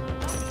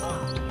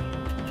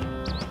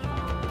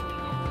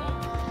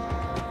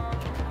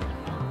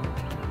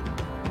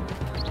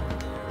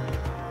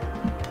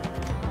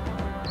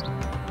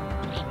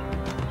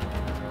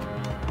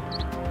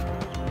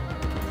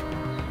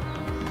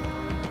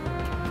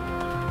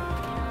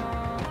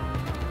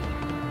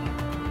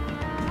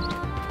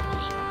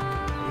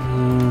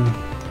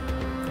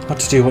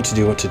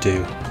 What to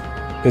do.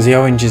 Because the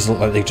oranges look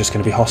like they're just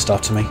going to be hostile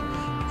to me.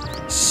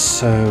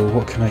 So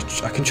what can I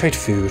can trade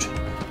food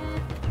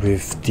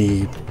with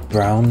the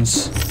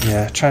browns.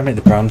 Yeah, try and make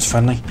the browns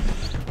friendly.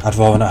 I'd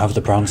rather not have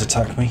the browns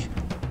attack me.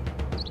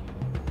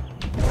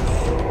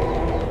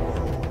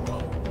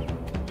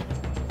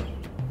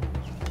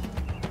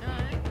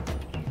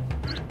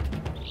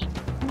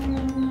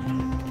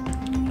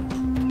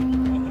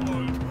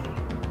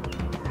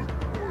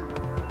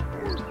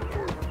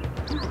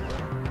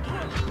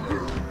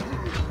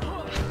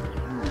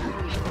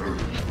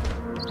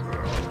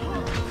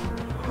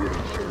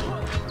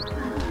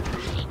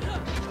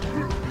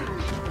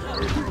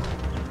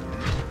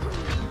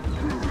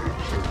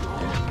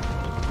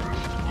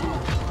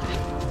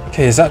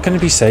 Okay, is that going to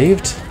be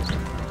saved?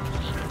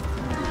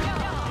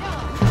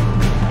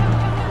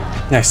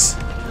 Nice.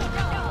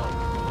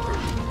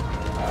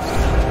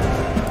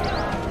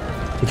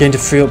 We gained a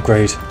free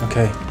upgrade.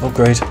 Okay,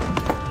 upgrade.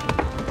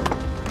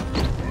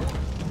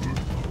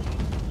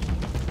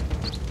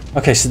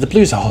 Okay, so the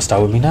blues are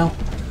hostile with me now.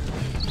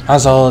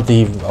 As are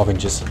the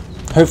oranges.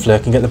 Hopefully I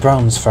can get the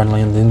browns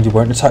friendly and then they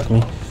won't attack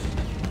me.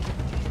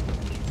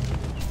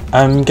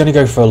 I'm going to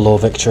go for a law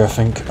victory, I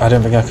think. I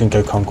don't think I can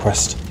go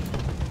conquest.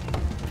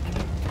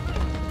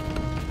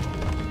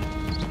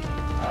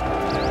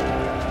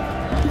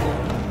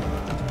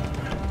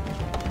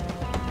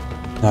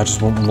 I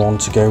just want one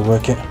to go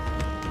work it.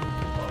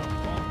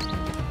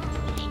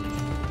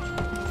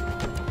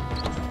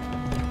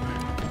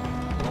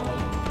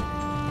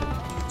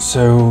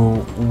 So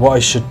what I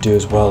should do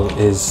as well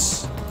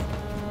is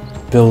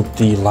build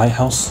the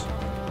lighthouse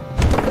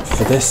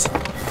for this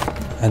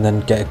and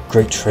then get a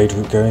great trade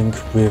route going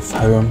with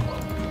home.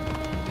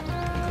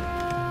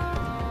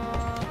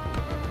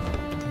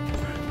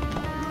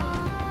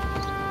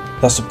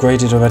 That's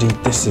upgraded already,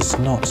 this is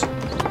not.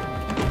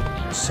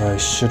 So I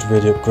should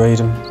really upgrade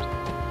them.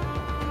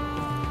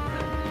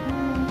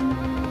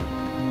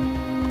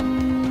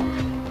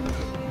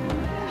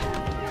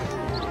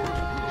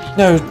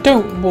 No,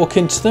 don't walk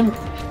into them.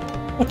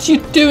 What are you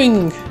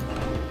doing?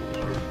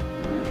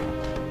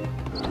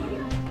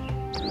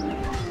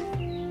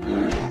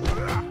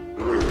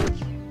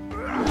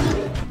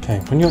 Okay,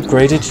 when you're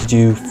upgraded, you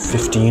do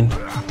 15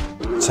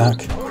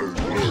 attack.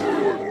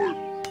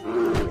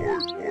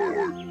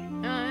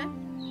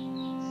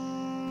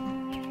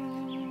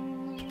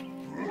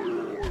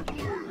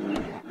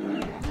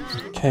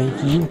 Okay,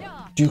 you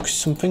do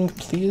something,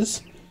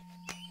 please?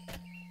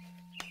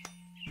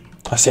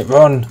 I say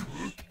run!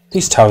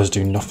 These towers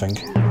do nothing.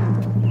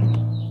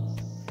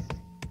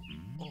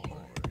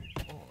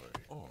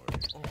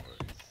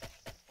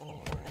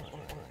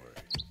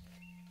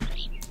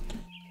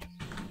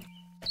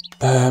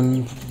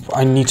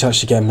 I need to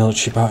actually get a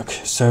military back,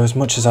 so as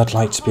much as I'd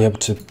like to be able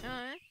to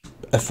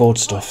afford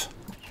stuff,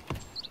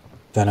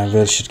 then I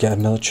really should get a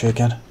military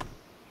again.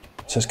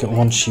 So let's get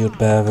one shield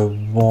bearer,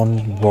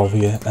 one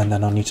warrior, and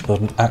then I'll need to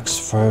build an axe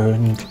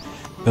throwing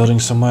building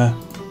somewhere.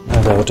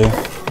 Oh, that'll do.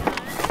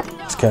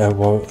 Let's get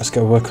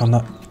a work on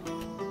that.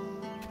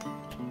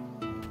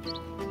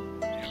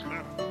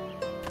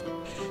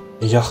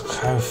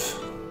 Yachav.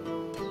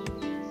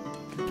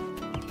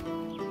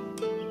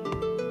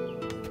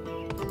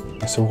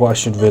 So what I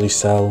should really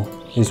sell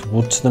is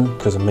wood to them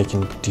because I'm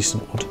making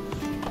decent wood.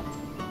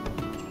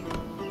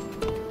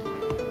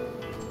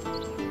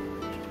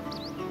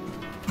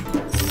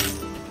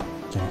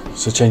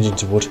 So changing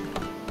to wood,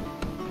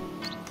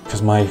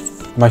 because my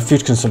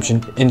food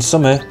consumption in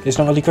summer is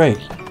not really great.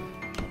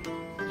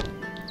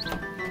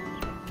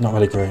 Not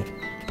really great.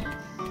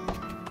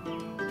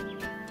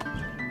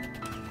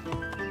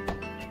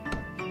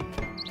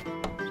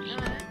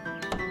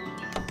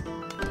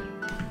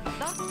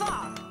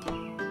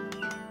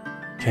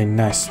 Okay,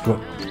 nice. We've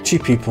got 2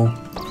 people,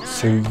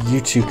 so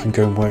you 2 can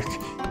go and work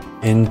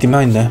in the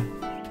mine there.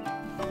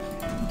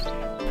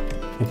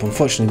 But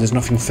unfortunately there's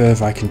nothing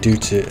further I can do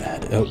to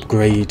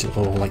upgrade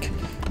or like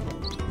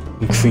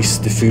increase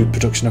the food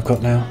production I've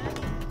got now.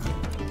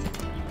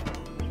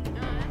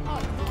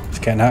 Let's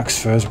get an axe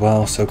for as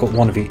well, so I've got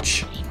one of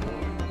each.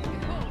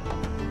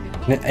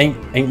 And it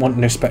ain't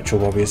wanting no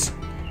spectral warriors.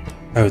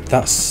 Oh,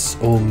 that's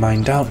all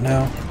mined out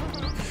now.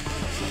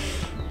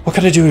 What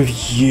can I do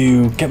with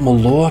you? Get more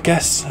lore, I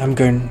guess. I'm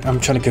trying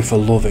to go for a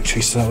lore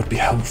victory, so that would be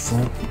helpful.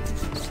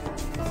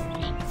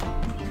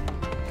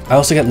 I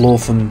also get lore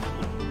from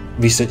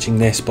researching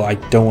this, but I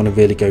don't want to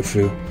really go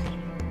through.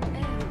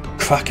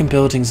 Cracking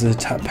buildings and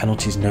attack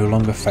penalties no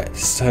longer fight.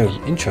 So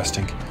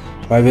interesting.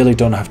 But I really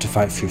don't have to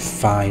fight through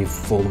 5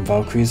 fallen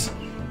Valkyries.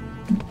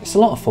 It's a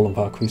lot of fallen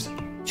Valkyries.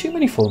 Too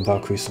many fallen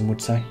Valkyries, some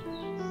would say.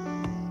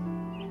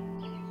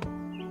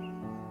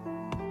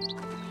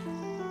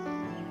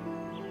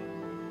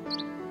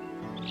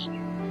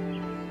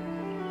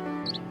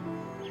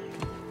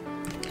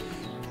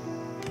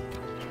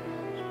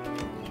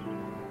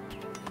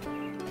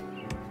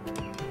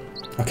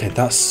 Okay,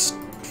 that's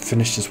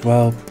finished as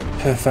well.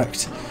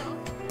 Perfect.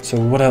 So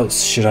what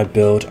else should I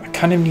build? I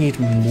kind of need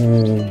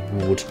more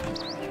wood.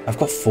 I've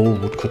got 4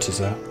 woodcutters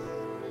there.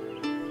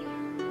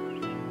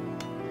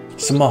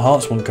 Some more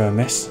hearts won't go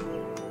amiss.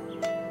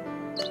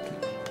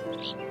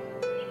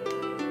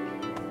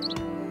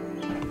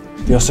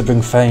 They also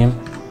bring fame.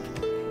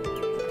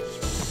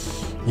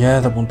 Yeah,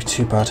 that won't be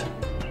too bad.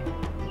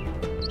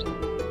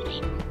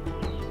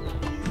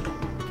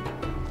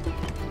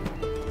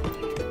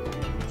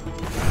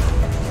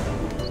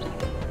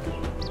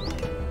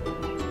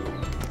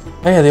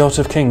 Oh yeah, the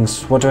Altar of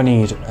Kings. What do I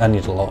need? I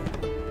need a lot.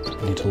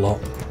 I need a lot.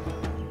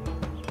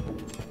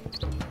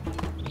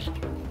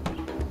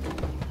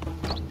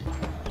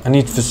 I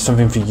need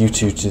something for you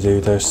two to do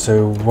though,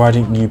 so why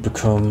don't you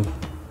become...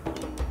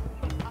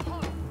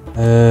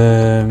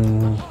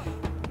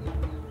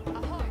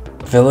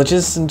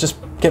 villagers and just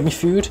get me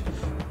food?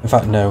 In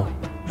fact, no.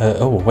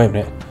 Oh, wait a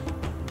minute.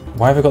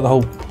 Why have I got the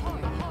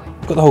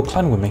whole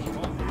clan with me?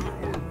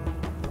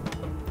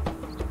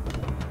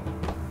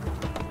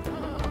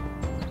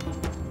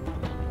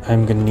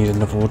 I'm gonna need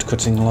another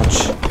woodcutting lodge,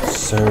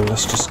 so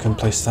let's just go and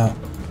place that.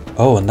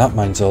 Oh, and that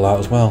mine's all out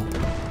as well.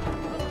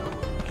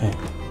 Okay,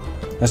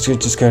 let's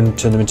just go and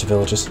turn them into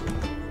villagers,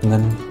 and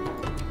then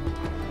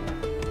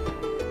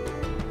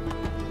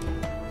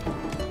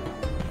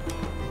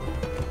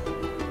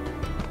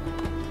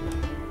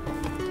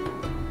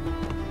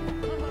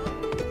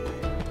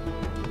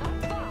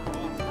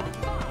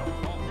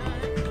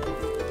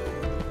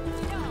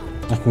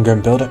I can go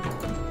and build it.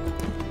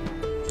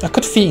 I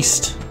could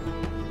feast.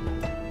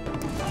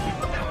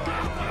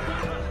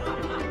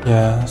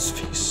 Yeah, let's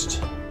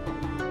feast.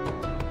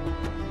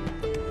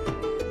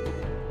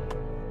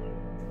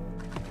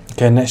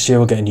 Okay, next year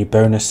we'll get a new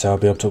bonus, so I'll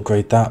be able to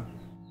upgrade that.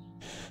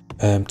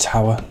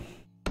 Tower.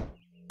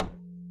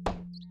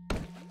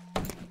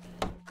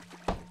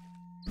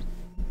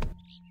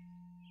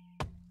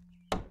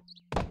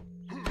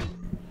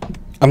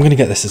 I'm gonna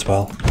get this as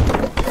well.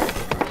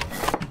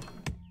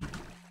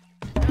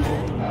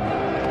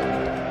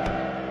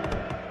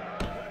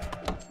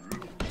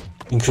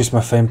 Increase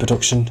my fame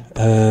production.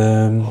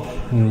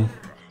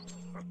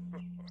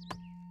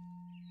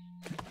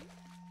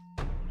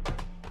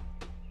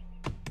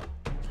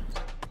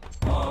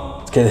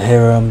 Let's get the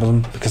hero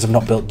emblem because I've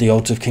not built the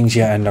Altar of Kings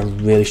yet, and I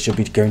really should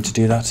be going to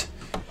do that.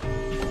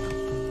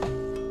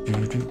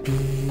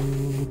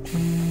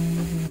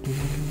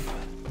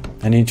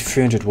 I need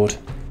 300 wood.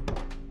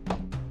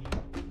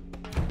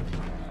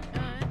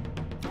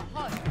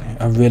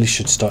 I really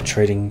should start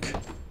trading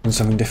on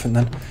something different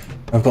then.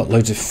 I've got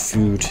loads of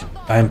food.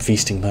 I am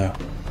feasting though.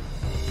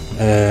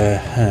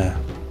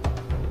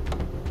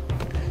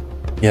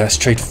 Yeah, let's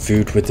trade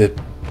food with the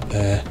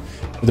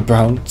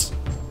Browns.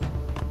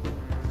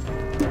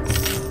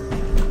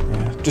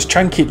 Yeah, just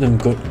try and keep them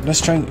good.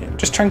 Just try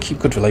and keep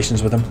good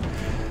relations with them.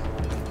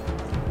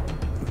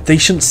 They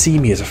shouldn't see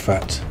me as a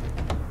threat.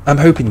 I'm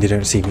hoping they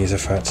don't see me as a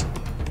threat.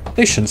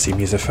 They shouldn't see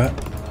me as a threat.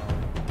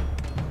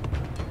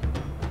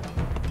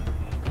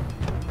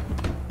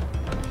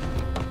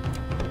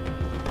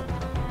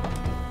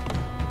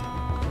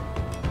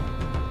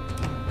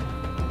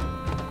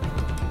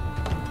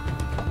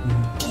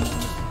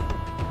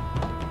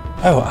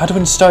 Oh,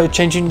 Adwin started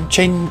trading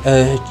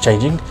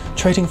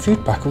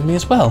food back with me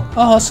as well.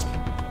 Oh, that's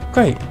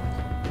great.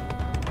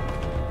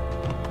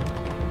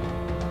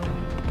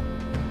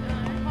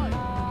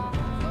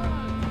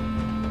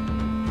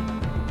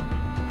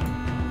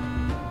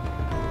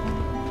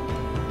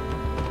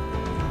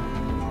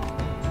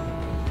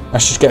 I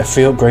should get a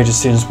free upgrade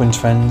as soon as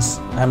winter ends.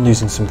 I'm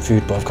losing some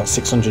food, but I've got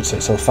 600, so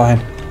it's all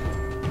fine.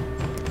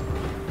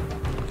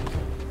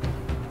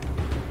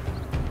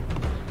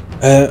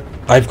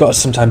 I've got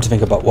some time to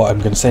think about what I'm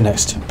going to say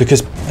next,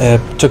 because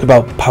talk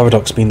about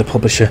Paradox being the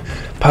publisher.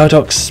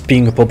 Paradox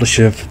being a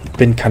publisher have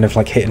been kind of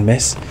like hit and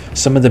miss.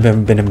 Some of them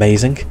have been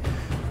amazing.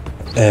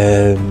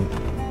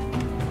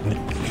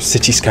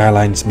 City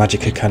Skylines,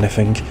 Magicka kind of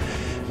thing.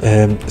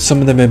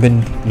 Some of them have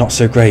been not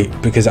so great,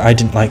 because I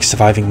didn't like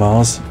Surviving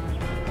Mars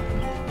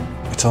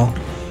at all.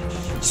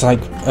 It's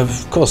like,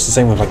 of course, the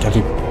same with like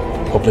every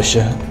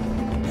publisher.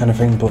 kind of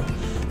thing, but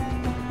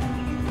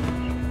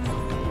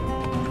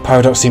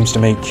Paradox seems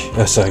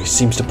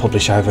to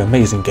publish either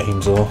amazing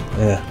games or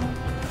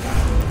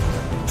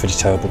pretty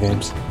terrible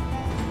games.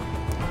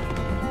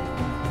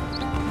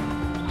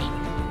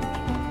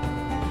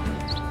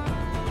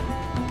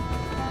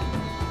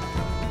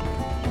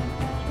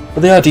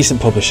 But they are a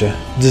decent publisher.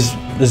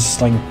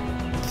 There's like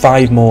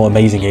 5 more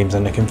amazing games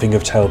than I can think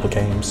of terrible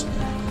games.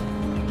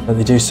 But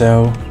they do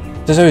so.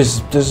 There's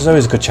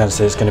always a good chance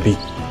that it's going to be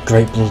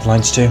great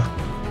Bloodlines 2.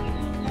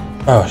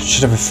 Oh,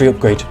 should have a free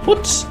upgrade. What?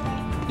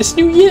 It's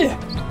New Year.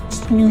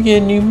 It's New Year,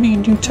 new me,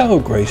 new tower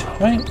upgrade,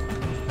 right?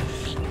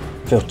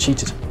 I feel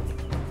cheated.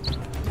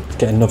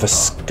 Get another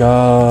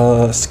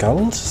Skald.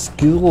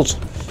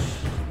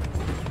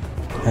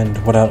 And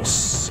what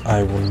else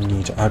I will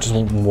need? I just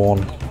want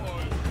one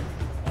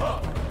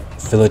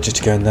villager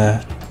to go in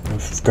there.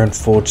 Go and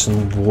forge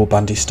some war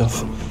bandy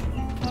stuff.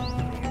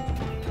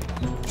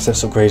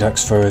 Sets up great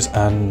axe throwers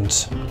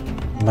and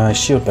my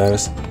shield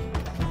bearers.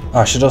 Oh,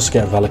 I should also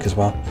get a relic as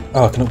well.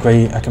 Oh, I can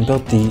upgrade. I can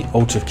build the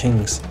Altar of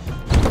Kings.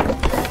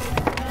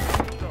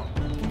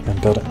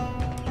 And build it.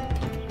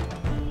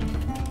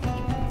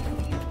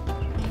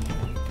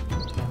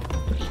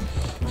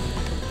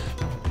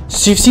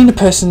 So you've seen a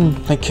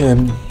person like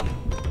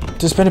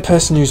there's been a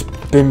person who's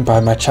been by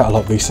my chat a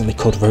lot recently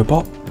called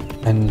Robot,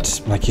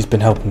 and like he's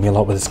been helping me a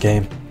lot with this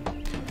game.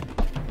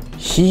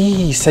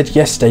 He said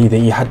yesterday that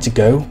he had to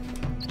go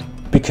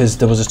because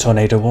there was a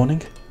tornado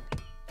warning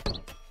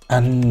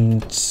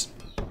and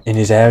in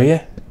his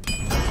area,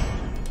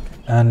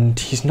 and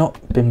he's not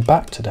been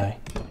back today,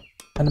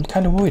 and I'm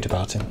kind of worried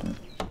about him.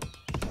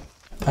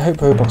 I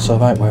hope Robot's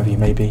alright wherever he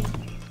may be.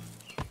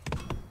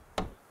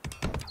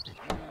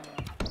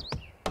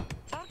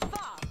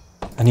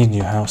 I need a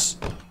new house.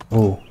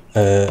 Oh,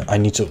 I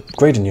need to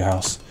upgrade a new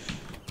house.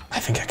 I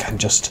think I can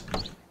just...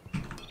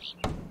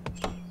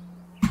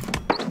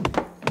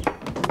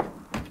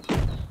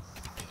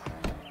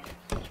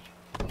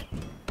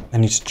 I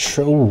need to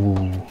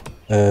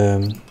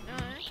okay.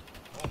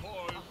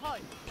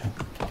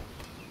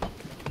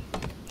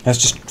 Let's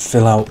just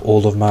fill out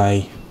all of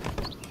my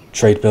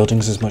trade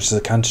buildings as much as I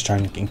can to try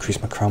and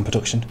increase my crown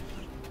production.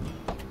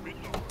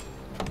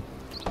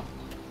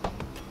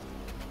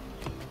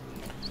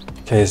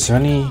 Okay, is there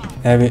any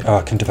area... Oh,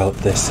 I can develop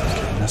this.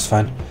 Okay, that's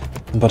fine.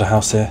 I can build a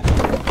house here.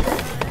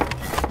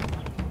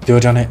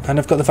 Build on it. And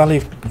I've got the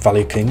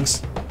Valley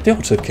Kings. The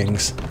Altar of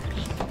Kings.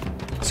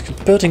 This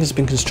building has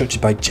been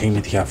constructed by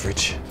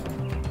JamieTheAverage.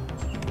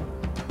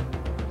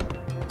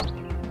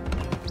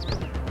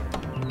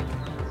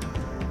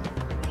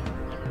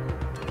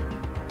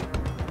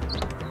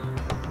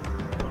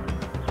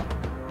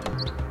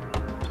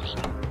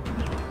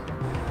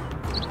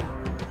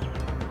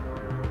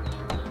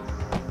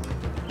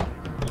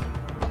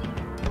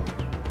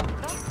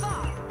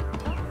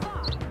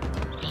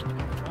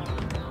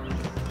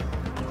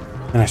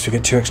 Nice, we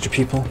get 2 extra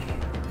people.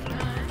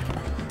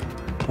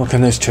 What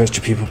can those 2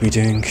 extra people be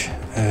doing?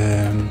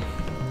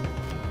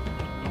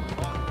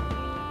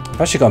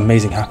 I've actually got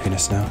amazing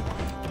happiness now.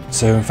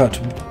 So in fact,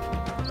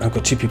 I've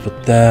got 2 people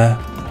there.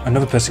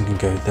 Another person can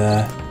go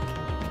there.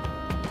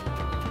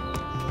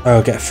 Oh,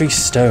 I'll get a free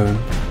stone.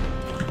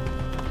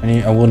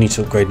 I will need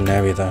to upgrade an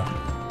area though.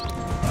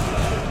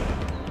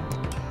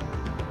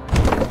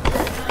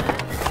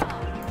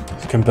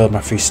 I can build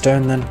my free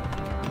stone then.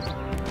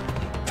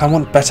 I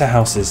want better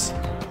houses.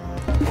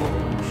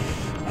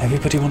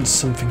 Everybody wants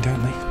something,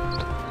 don't they?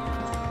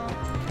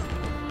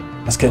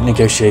 Let's get a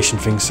negotiation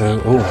thing,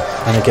 so... Oh,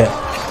 and I get...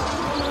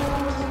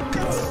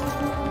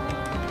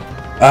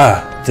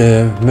 Ah,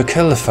 the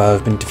Mukalafa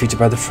have been defeated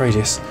by the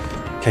Fradius.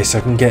 Okay, so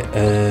I can get...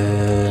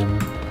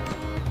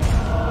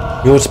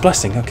 Lord's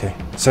Blessing, okay.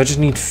 So I just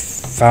need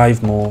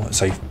 5 more...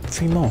 Sorry,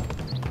 3 more.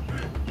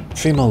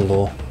 3 more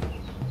law.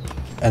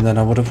 And then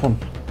I would have won.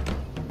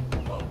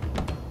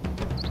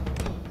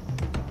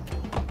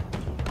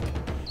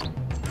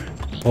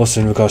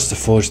 Also in regards to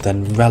Forge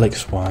then,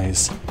 relics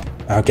wise,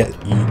 I'll get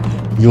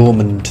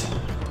Yormund.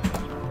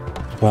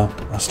 Well,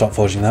 I'll start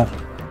forging that.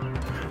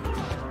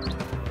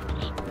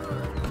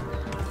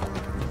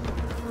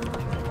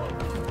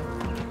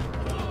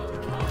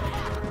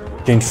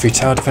 Gain free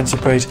tower defense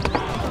upgrade.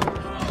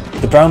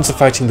 The Browns are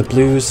fighting the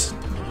Blues.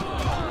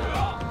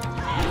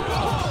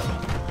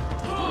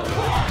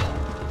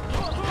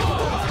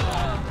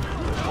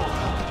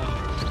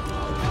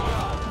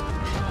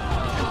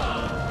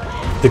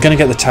 They're going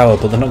to get the tower,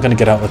 but they're not going to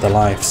get out with their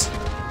lives.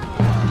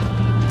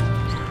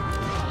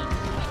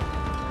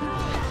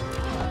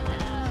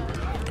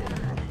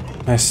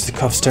 Nice, the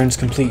Cough Stone's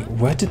complete.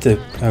 Where did the...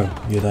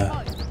 Oh, you're there.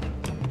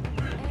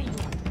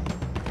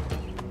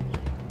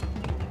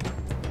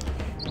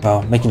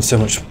 Wow, making so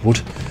much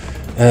wood.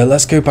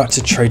 Let's go back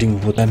to trading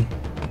wood then.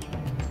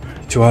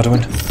 To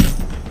Arduin.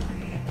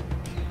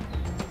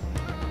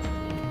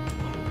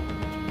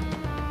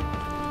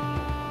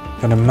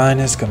 Got no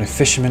miners, got no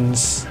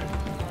fishermen's.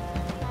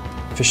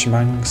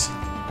 Fishermans.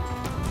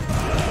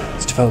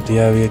 Let's develop the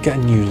area, get a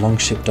new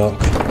longship dock.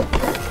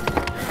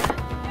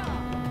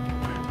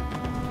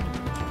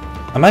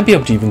 I might be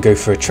able to even go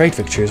for a trade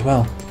victory as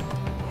well.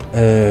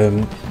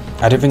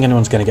 I don't think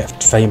anyone's going to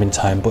get fame in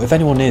time, but if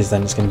anyone is,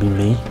 then it's going to be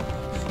me.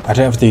 I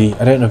don't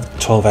have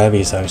 12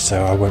 areas though,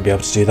 so I won't be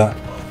able to do that.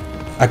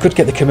 I could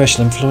get the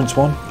commercial influence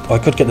one, or I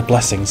could get the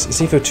blessings.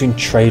 It's either between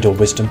trade or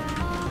wisdom.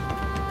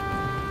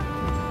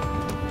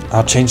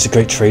 I'll change the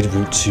great trade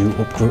route to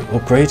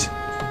upgrade.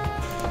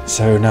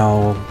 So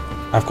now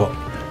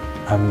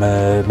I'm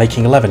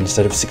making 11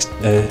 instead of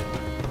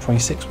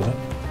 26, was it?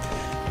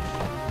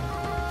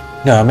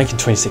 No, I'm making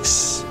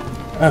 26.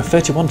 Oh,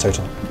 31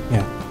 total.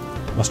 Yeah,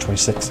 that's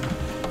 26.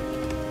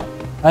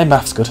 Hey,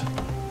 math's good.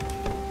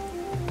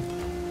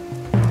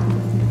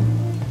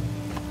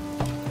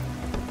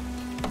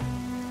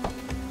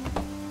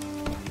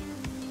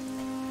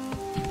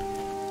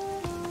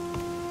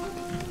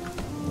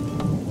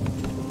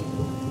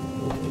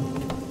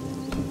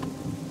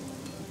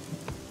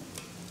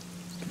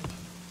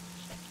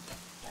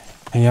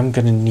 I am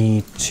going to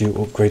need to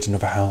upgrade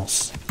another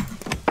house.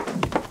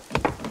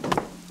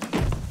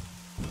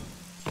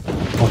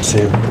 Or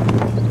two.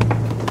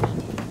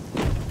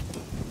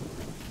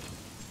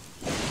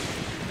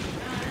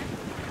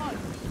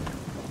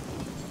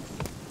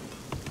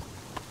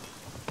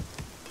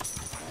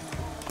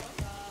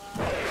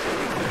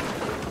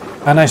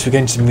 Ah, nice, we're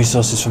getting some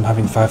resources from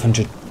having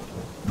 500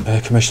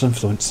 commercial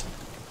influence.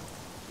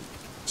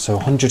 So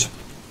 100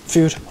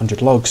 food,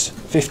 100 logs,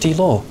 50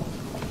 lore.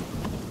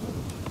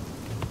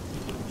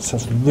 So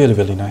that's really,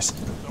 really nice.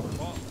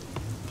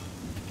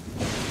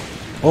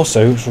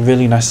 Also, it's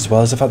really nice as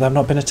well is the fact that I've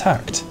not been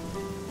attacked.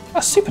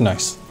 That's super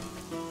nice.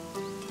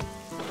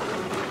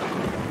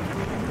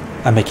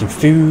 I'm making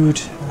food,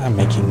 I'm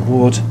making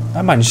wood,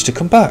 I managed to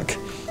come back.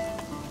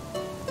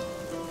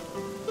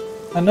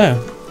 I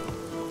know.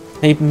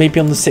 Maybe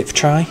on the 6th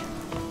try.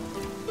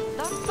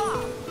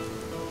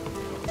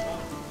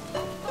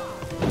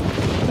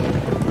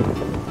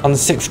 On the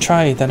 6th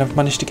try, then I've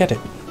managed to get it.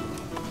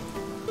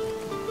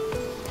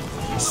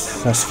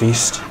 Let's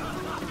feast.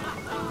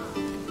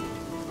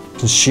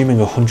 Consuming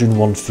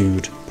 101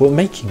 food, but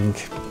making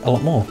a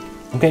lot more.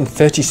 I'm getting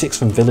 36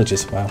 from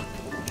villagers. Wow,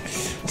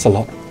 that's a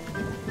lot.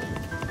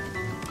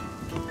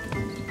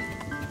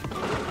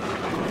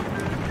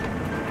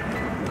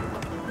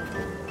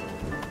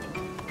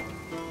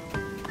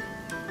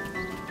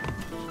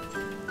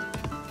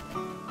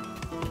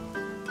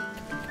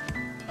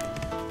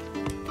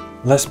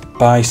 Let's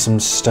buy some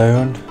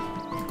stone.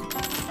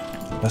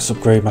 Let's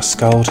upgrade my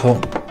scald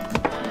hut.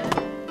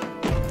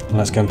 And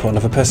let's go and put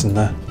another person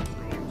there.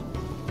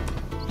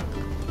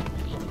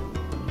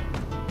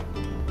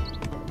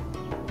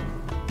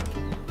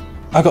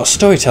 I got a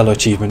storyteller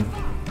achievement,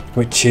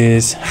 which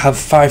is have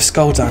 5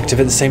 skulls active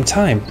at the same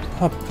time.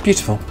 Oh,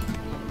 beautiful.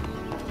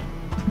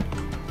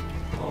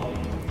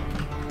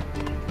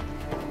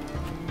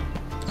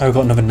 I've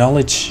got another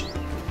knowledge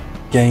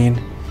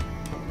gain.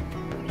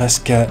 Let's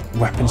get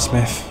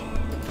weaponsmith.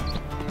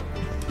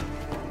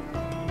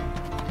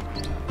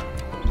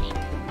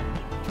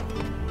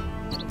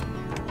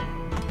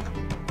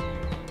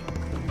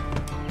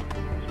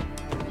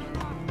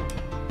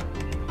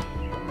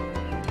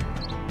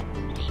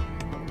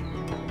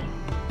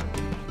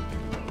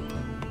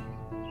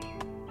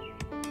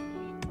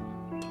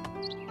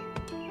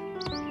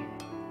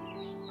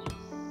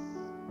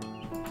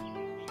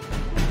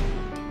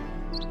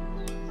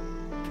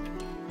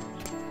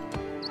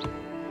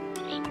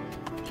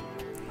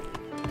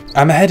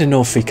 I'm ahead in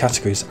all 3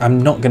 categories.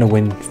 I'm not going to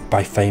win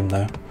by fame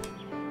though,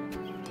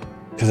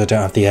 because I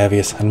don't have the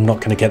areas. I'm not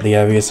going to get the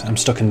areas. I'm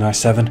stuck in nice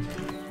 7.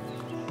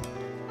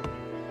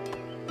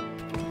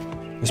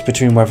 It's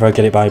between whether I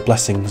get it by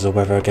blessings or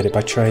whether I get it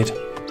by trade.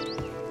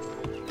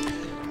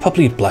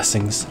 Probably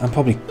blessings. I'm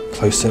probably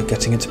closer at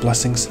getting it to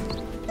blessings.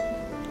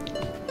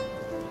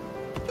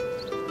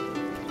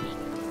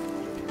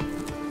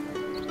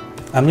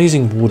 I'm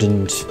losing wood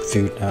and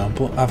food now,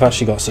 but I've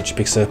actually got such a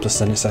big surplus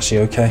then it's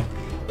actually okay.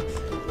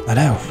 I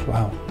know,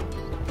 wow.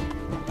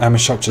 I'm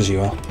as shocked as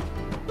you are.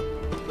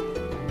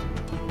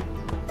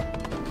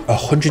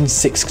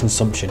 106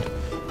 consumption.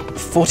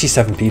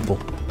 47 people.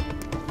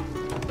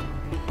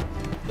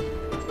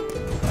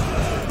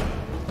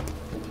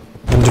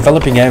 I'm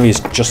developing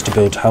areas just to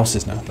build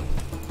houses now.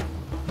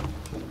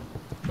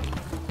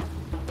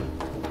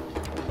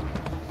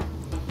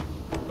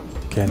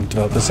 Again,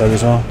 develop this area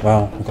as well.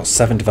 Wow, I've got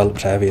 7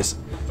 developed areas.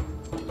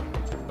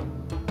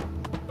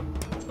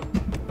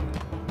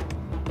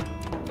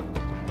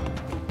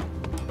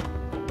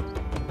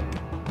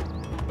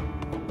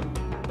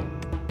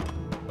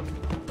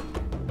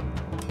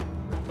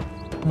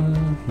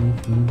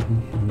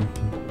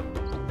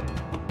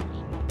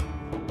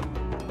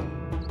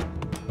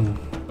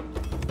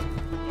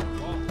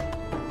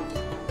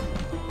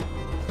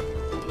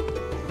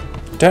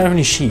 Don't have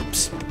any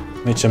sheeps,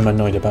 which I'm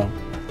annoyed about.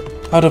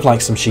 I'd have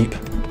liked some sheep.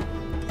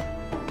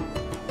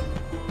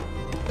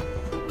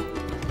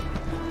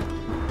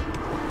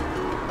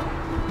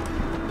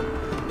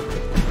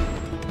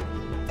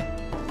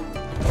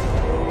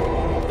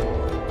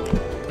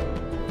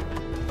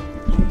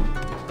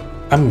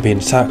 I'm being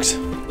attacked.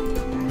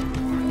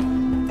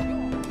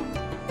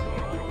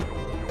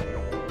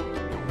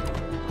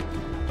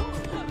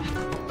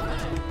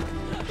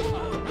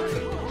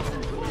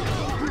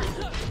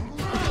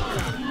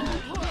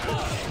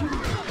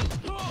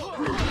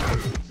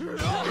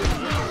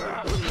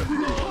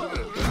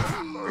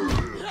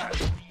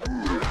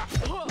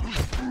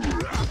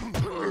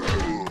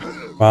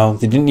 Wow,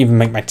 they didn't even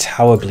make my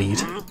tower bleed.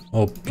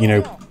 Or, you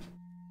know,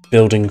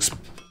 buildings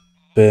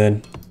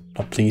burn,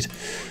 not bleed.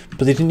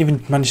 But they didn't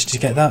even manage to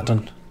get that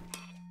done.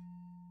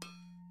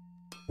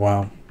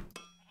 Wow.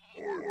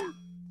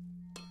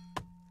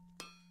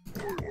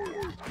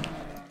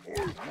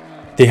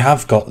 They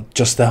have got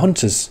just their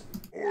hunters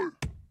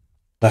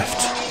left.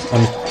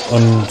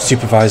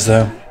 Unsupervised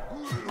though.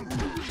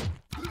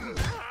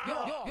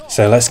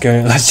 So let's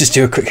just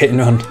do a quick hit and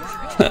run.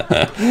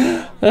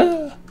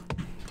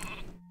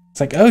 It's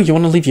like, oh, you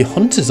want to leave your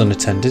hunters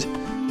unattended?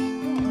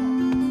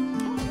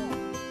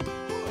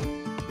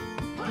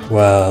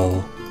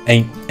 Well,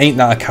 ain't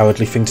that a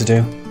cowardly thing to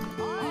do?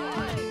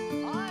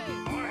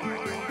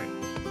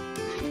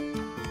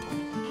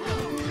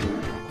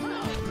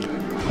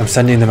 I'm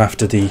sending them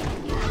after the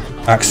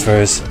axe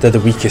throwers. They're the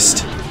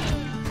weakest.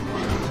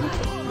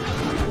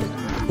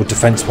 Well,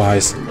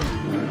 defense-wise.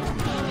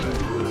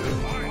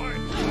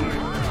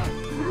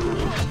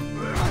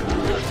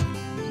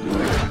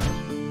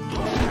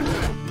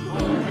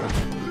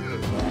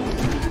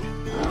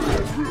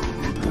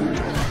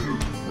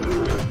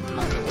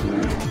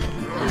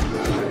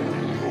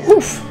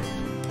 Oof!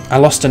 I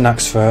lost an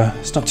axe thrower.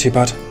 It's not too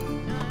bad.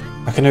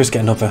 I can always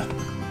get another.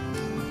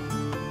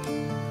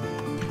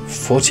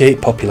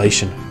 48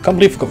 population. Can't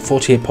believe I've got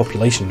 48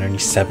 population and only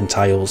 7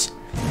 tiles.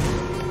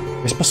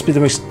 This must be the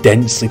most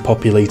densely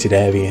populated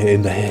area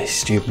in the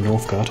history of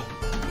Northgard.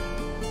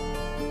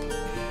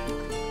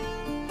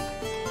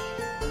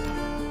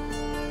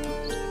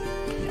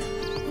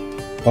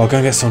 Well, I'll go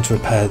and get someone to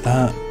repair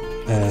that.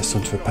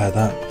 Someone to repair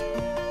that.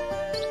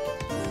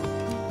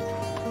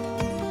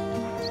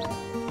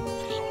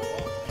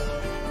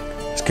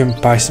 Let's go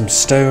and buy some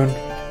stone.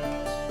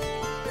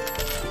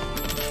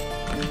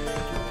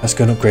 Let's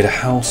go and upgrade a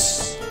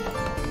house.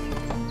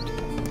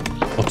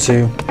 Or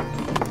 2.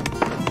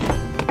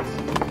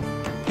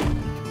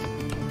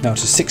 Now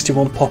to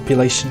 61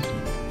 population.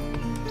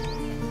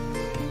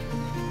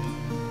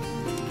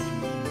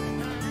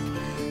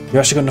 You've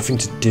actually got nothing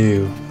to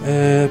do.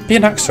 Be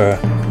an axe thrower.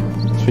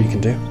 That's what you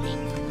can do.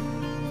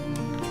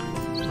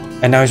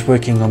 And now he's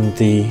working on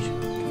the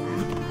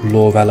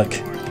lore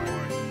relic.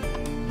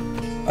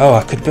 Oh,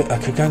 I could go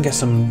and get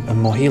some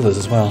more healers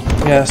as well.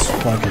 Yeah, that's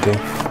what I can do.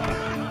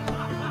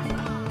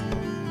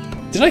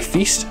 Did I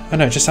feast? Oh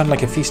no, it just sounded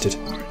like I feasted.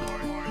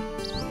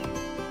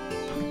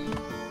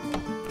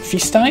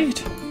 Feast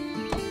died?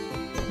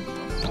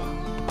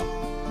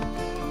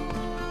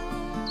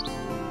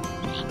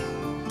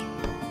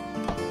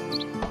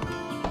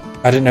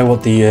 I don't know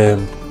what the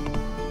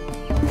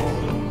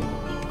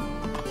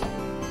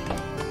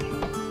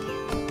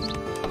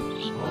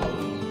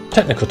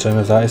technical term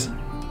of that is.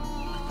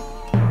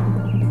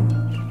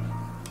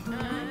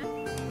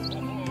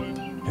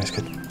 Yeah, it's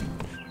good.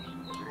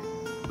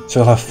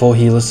 So I'll have 4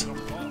 healers.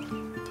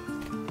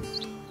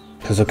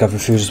 Because I'll gather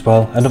food as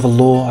well. Another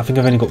lore. I think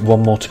I've only got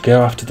 1 more to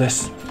go after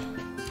this.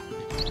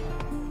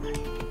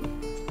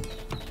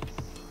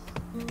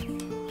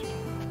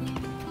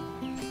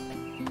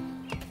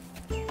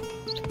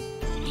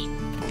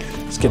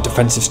 Let's get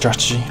defensive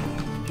strategy.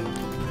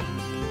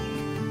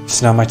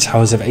 So now my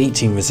towers have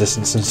 18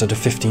 resistance instead of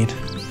 15.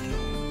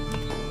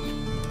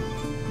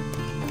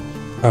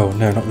 Oh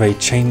no, not raid.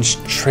 Change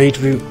trade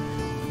route.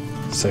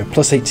 So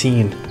plus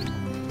 18.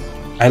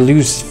 I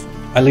lose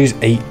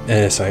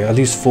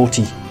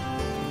 40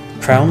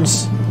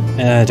 crowns.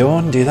 Do I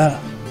want to do that?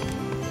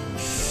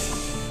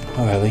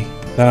 Not really.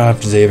 Then I'll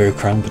have 0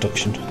 crown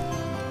production.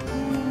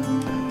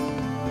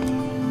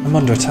 I'm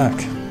under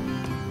attack.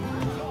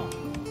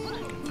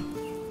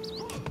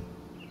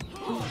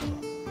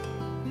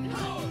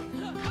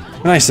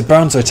 Nice, the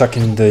browns are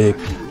attacking the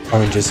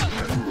oranges.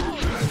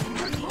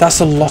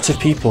 That's a lot of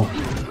people.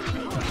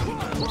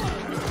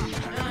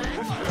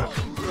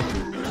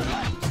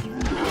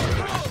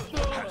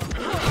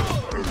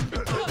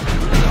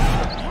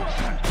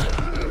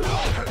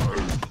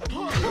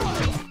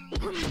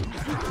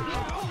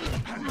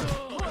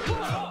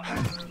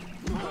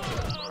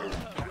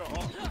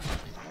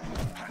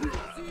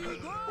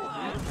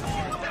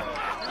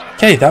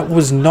 Okay, that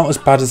was not as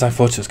bad as I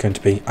thought it was going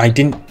to be.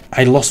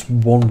 I lost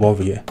 1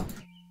 warrior.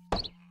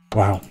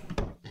 Wow.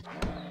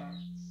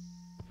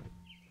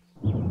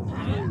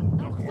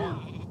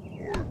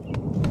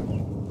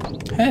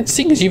 And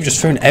seeing as you've just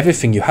thrown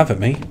everything you have at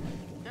me.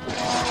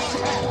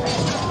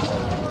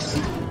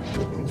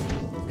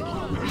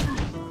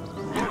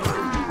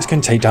 It's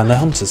going to take down their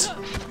hunters.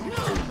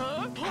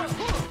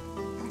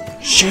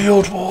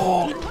 Shield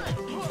wall!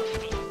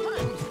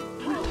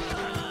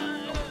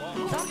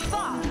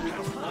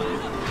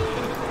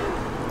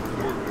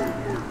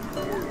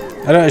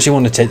 I don't actually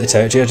want to take the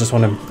territory, I just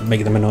want to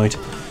make them annoyed.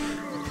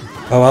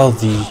 Oh well,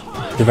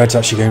 the red's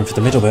actually going for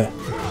the middle bit.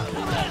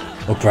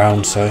 Or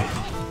brown, sorry.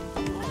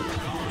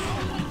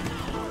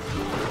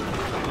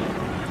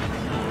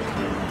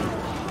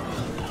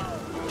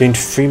 Gained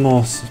 3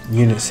 more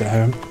units at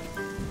home.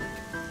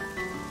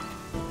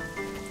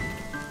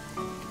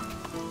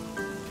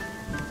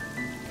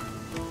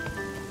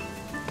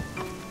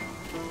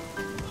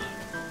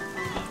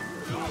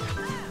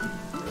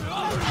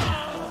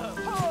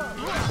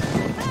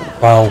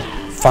 Wow,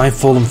 5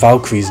 fallen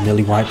Valkyries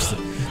nearly wiped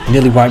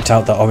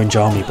out that orange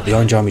army, but the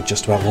orange army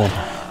just about won.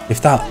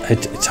 If that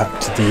had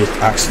attacked the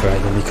axe thrower,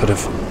 then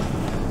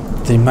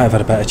they might have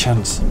had a better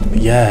chance. But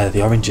yeah,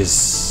 the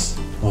oranges,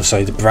 oh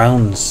sorry, the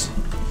browns,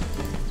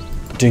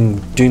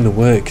 doing the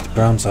work. The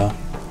browns are.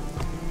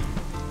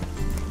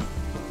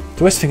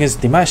 The worst thing is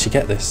they might actually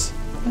get this.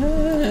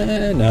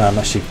 No, I'm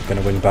actually going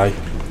to win by.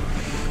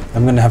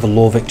 I'm going to have a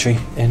law victory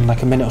in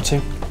like a minute or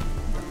two.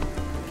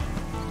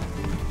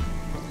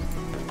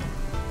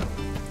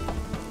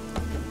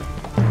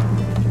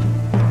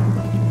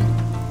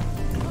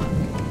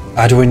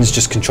 Adwin's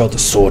just controlled the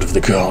sword of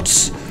the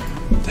gods.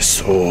 The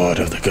sword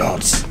of the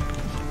gods.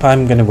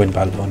 I'm going to win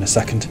by law in a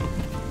second.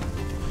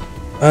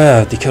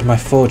 They killed my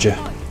forger.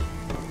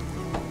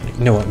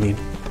 You know what I mean.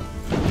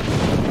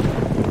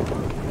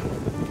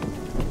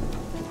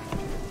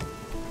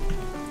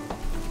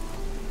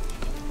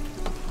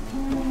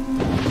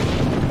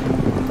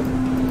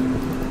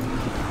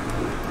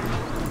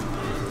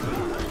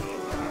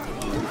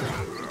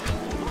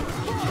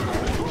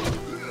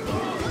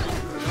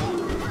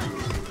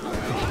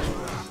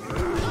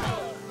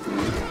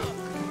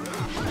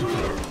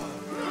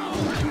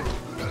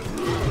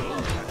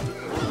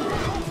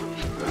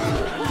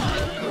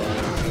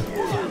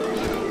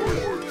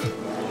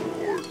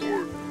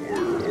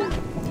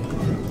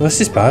 Well, this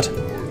is bad.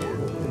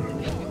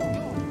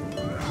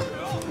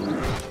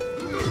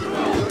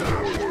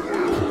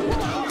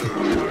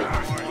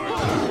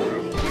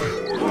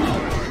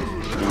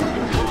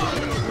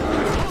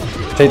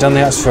 Take down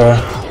the axe thrower.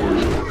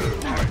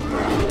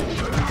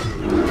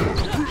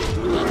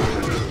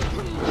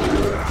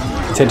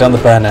 Take down the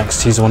bear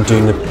next. He's the one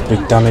doing the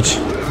big damage.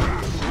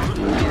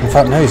 In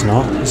fact, no, he's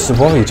not. It's the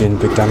warrior doing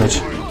big damage.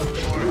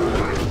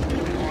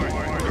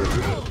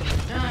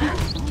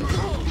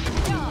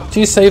 Do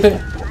you save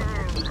it?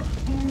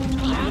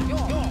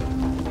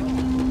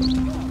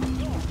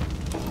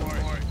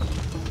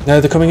 No,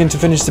 they're coming in to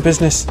finish the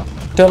business.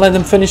 Don't let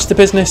them finish the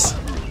business.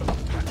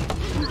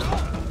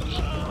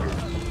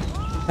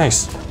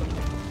 Nice.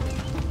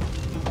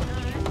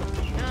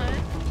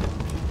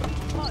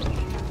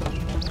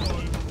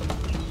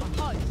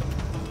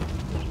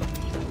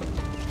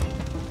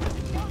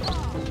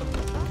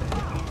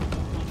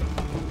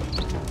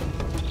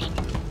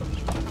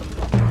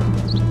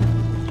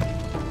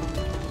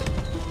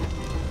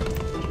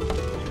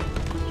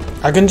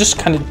 I can just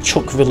kind of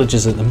chuck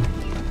villagers at them.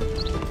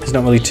 It's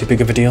not really too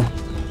big of a deal.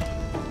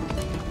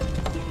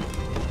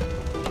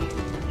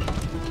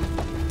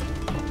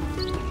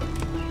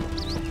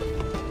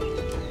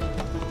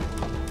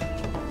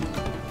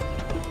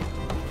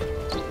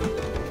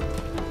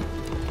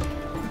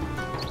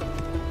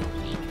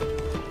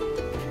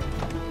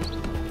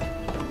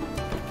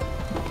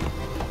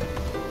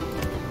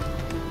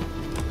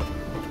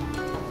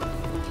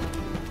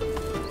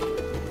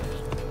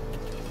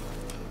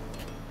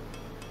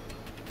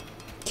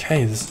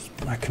 Okay,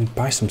 I can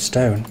buy some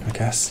stone, I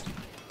guess.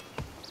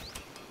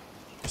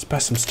 Let's buy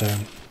some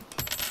stone.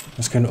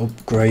 Let's go and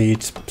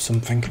upgrade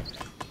something.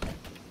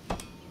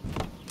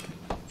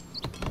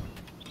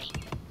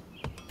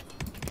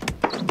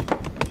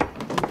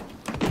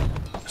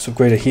 Let's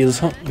upgrade a healer's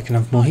hut. We can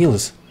have more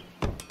healers.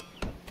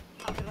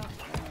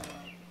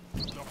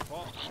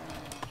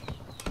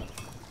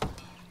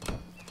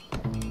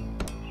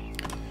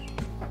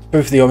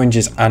 Both the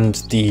oranges and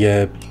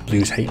the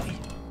blues hate me.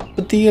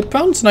 But the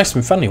browns are nice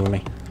and friendly with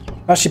me.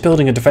 I'm actually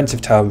building a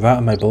defensive tower right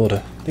on my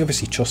border. They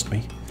obviously trust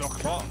me.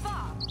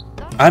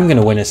 I'm going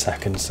to win a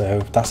second, so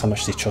that's how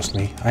much they trust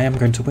me. I am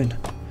going to win.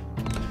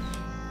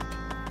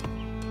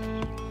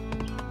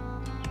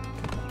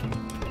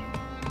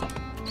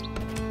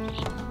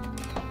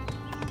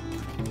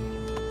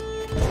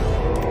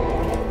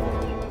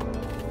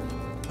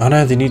 Oh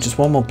no, they need just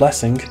one more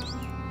blessing.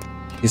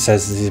 He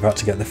says he's about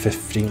to get the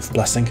 15th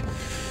blessing.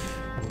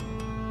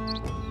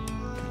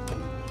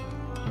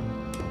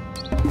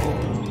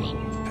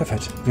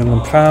 Perfect. Young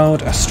and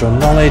proud, astral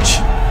knowledge.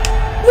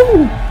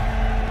 Woo!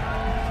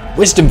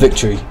 Wisdom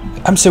victory.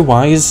 I'm so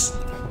wise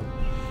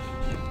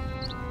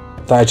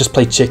that I just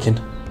played chicken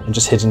and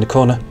just hid in the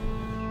corner.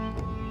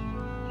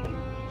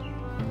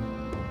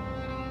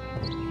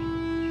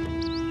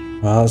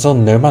 Well, it's all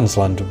no man's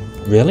land.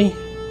 Really?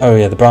 Oh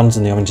yeah, the browns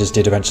and the oranges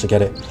did eventually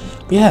get it.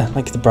 But yeah,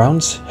 like the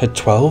browns had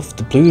 12,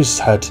 the blues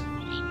had...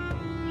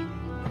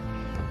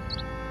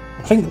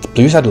 I think the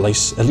blues had at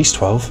least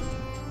 12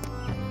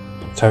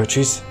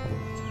 territories.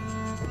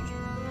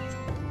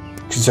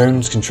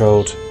 Zones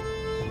controlled.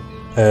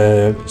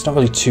 It's not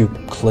really too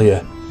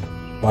clear,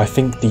 but I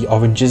think the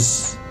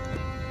oranges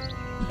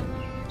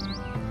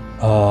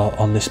are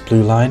on this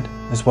blue line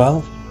as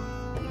well.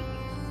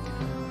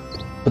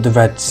 But the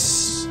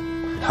reds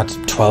had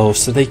 12,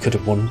 so they could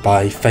have won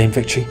by fame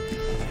victory.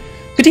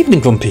 Good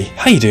evening, Grumpy.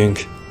 How you doing?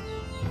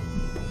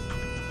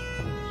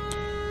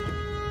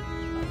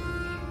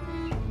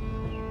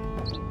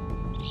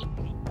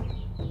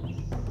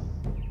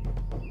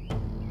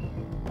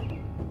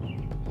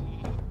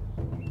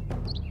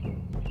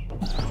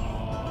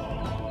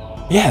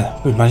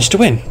 Yeah, we managed to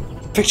win.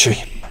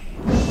 Victory.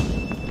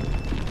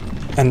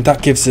 And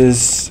that gives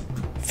us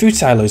food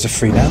silos are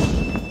free now.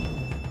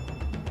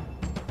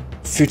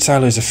 Food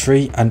silos are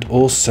free, and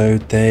also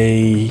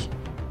they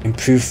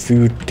improve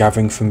food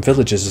gathering from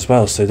villagers as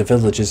well. So the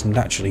villagers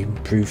naturally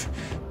improve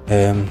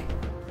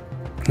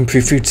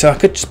food. So I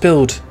could just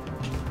build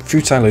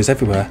food silos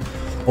everywhere,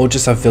 or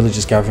just have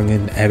villagers gathering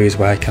in areas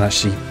where I can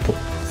actually put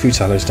food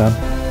silos down.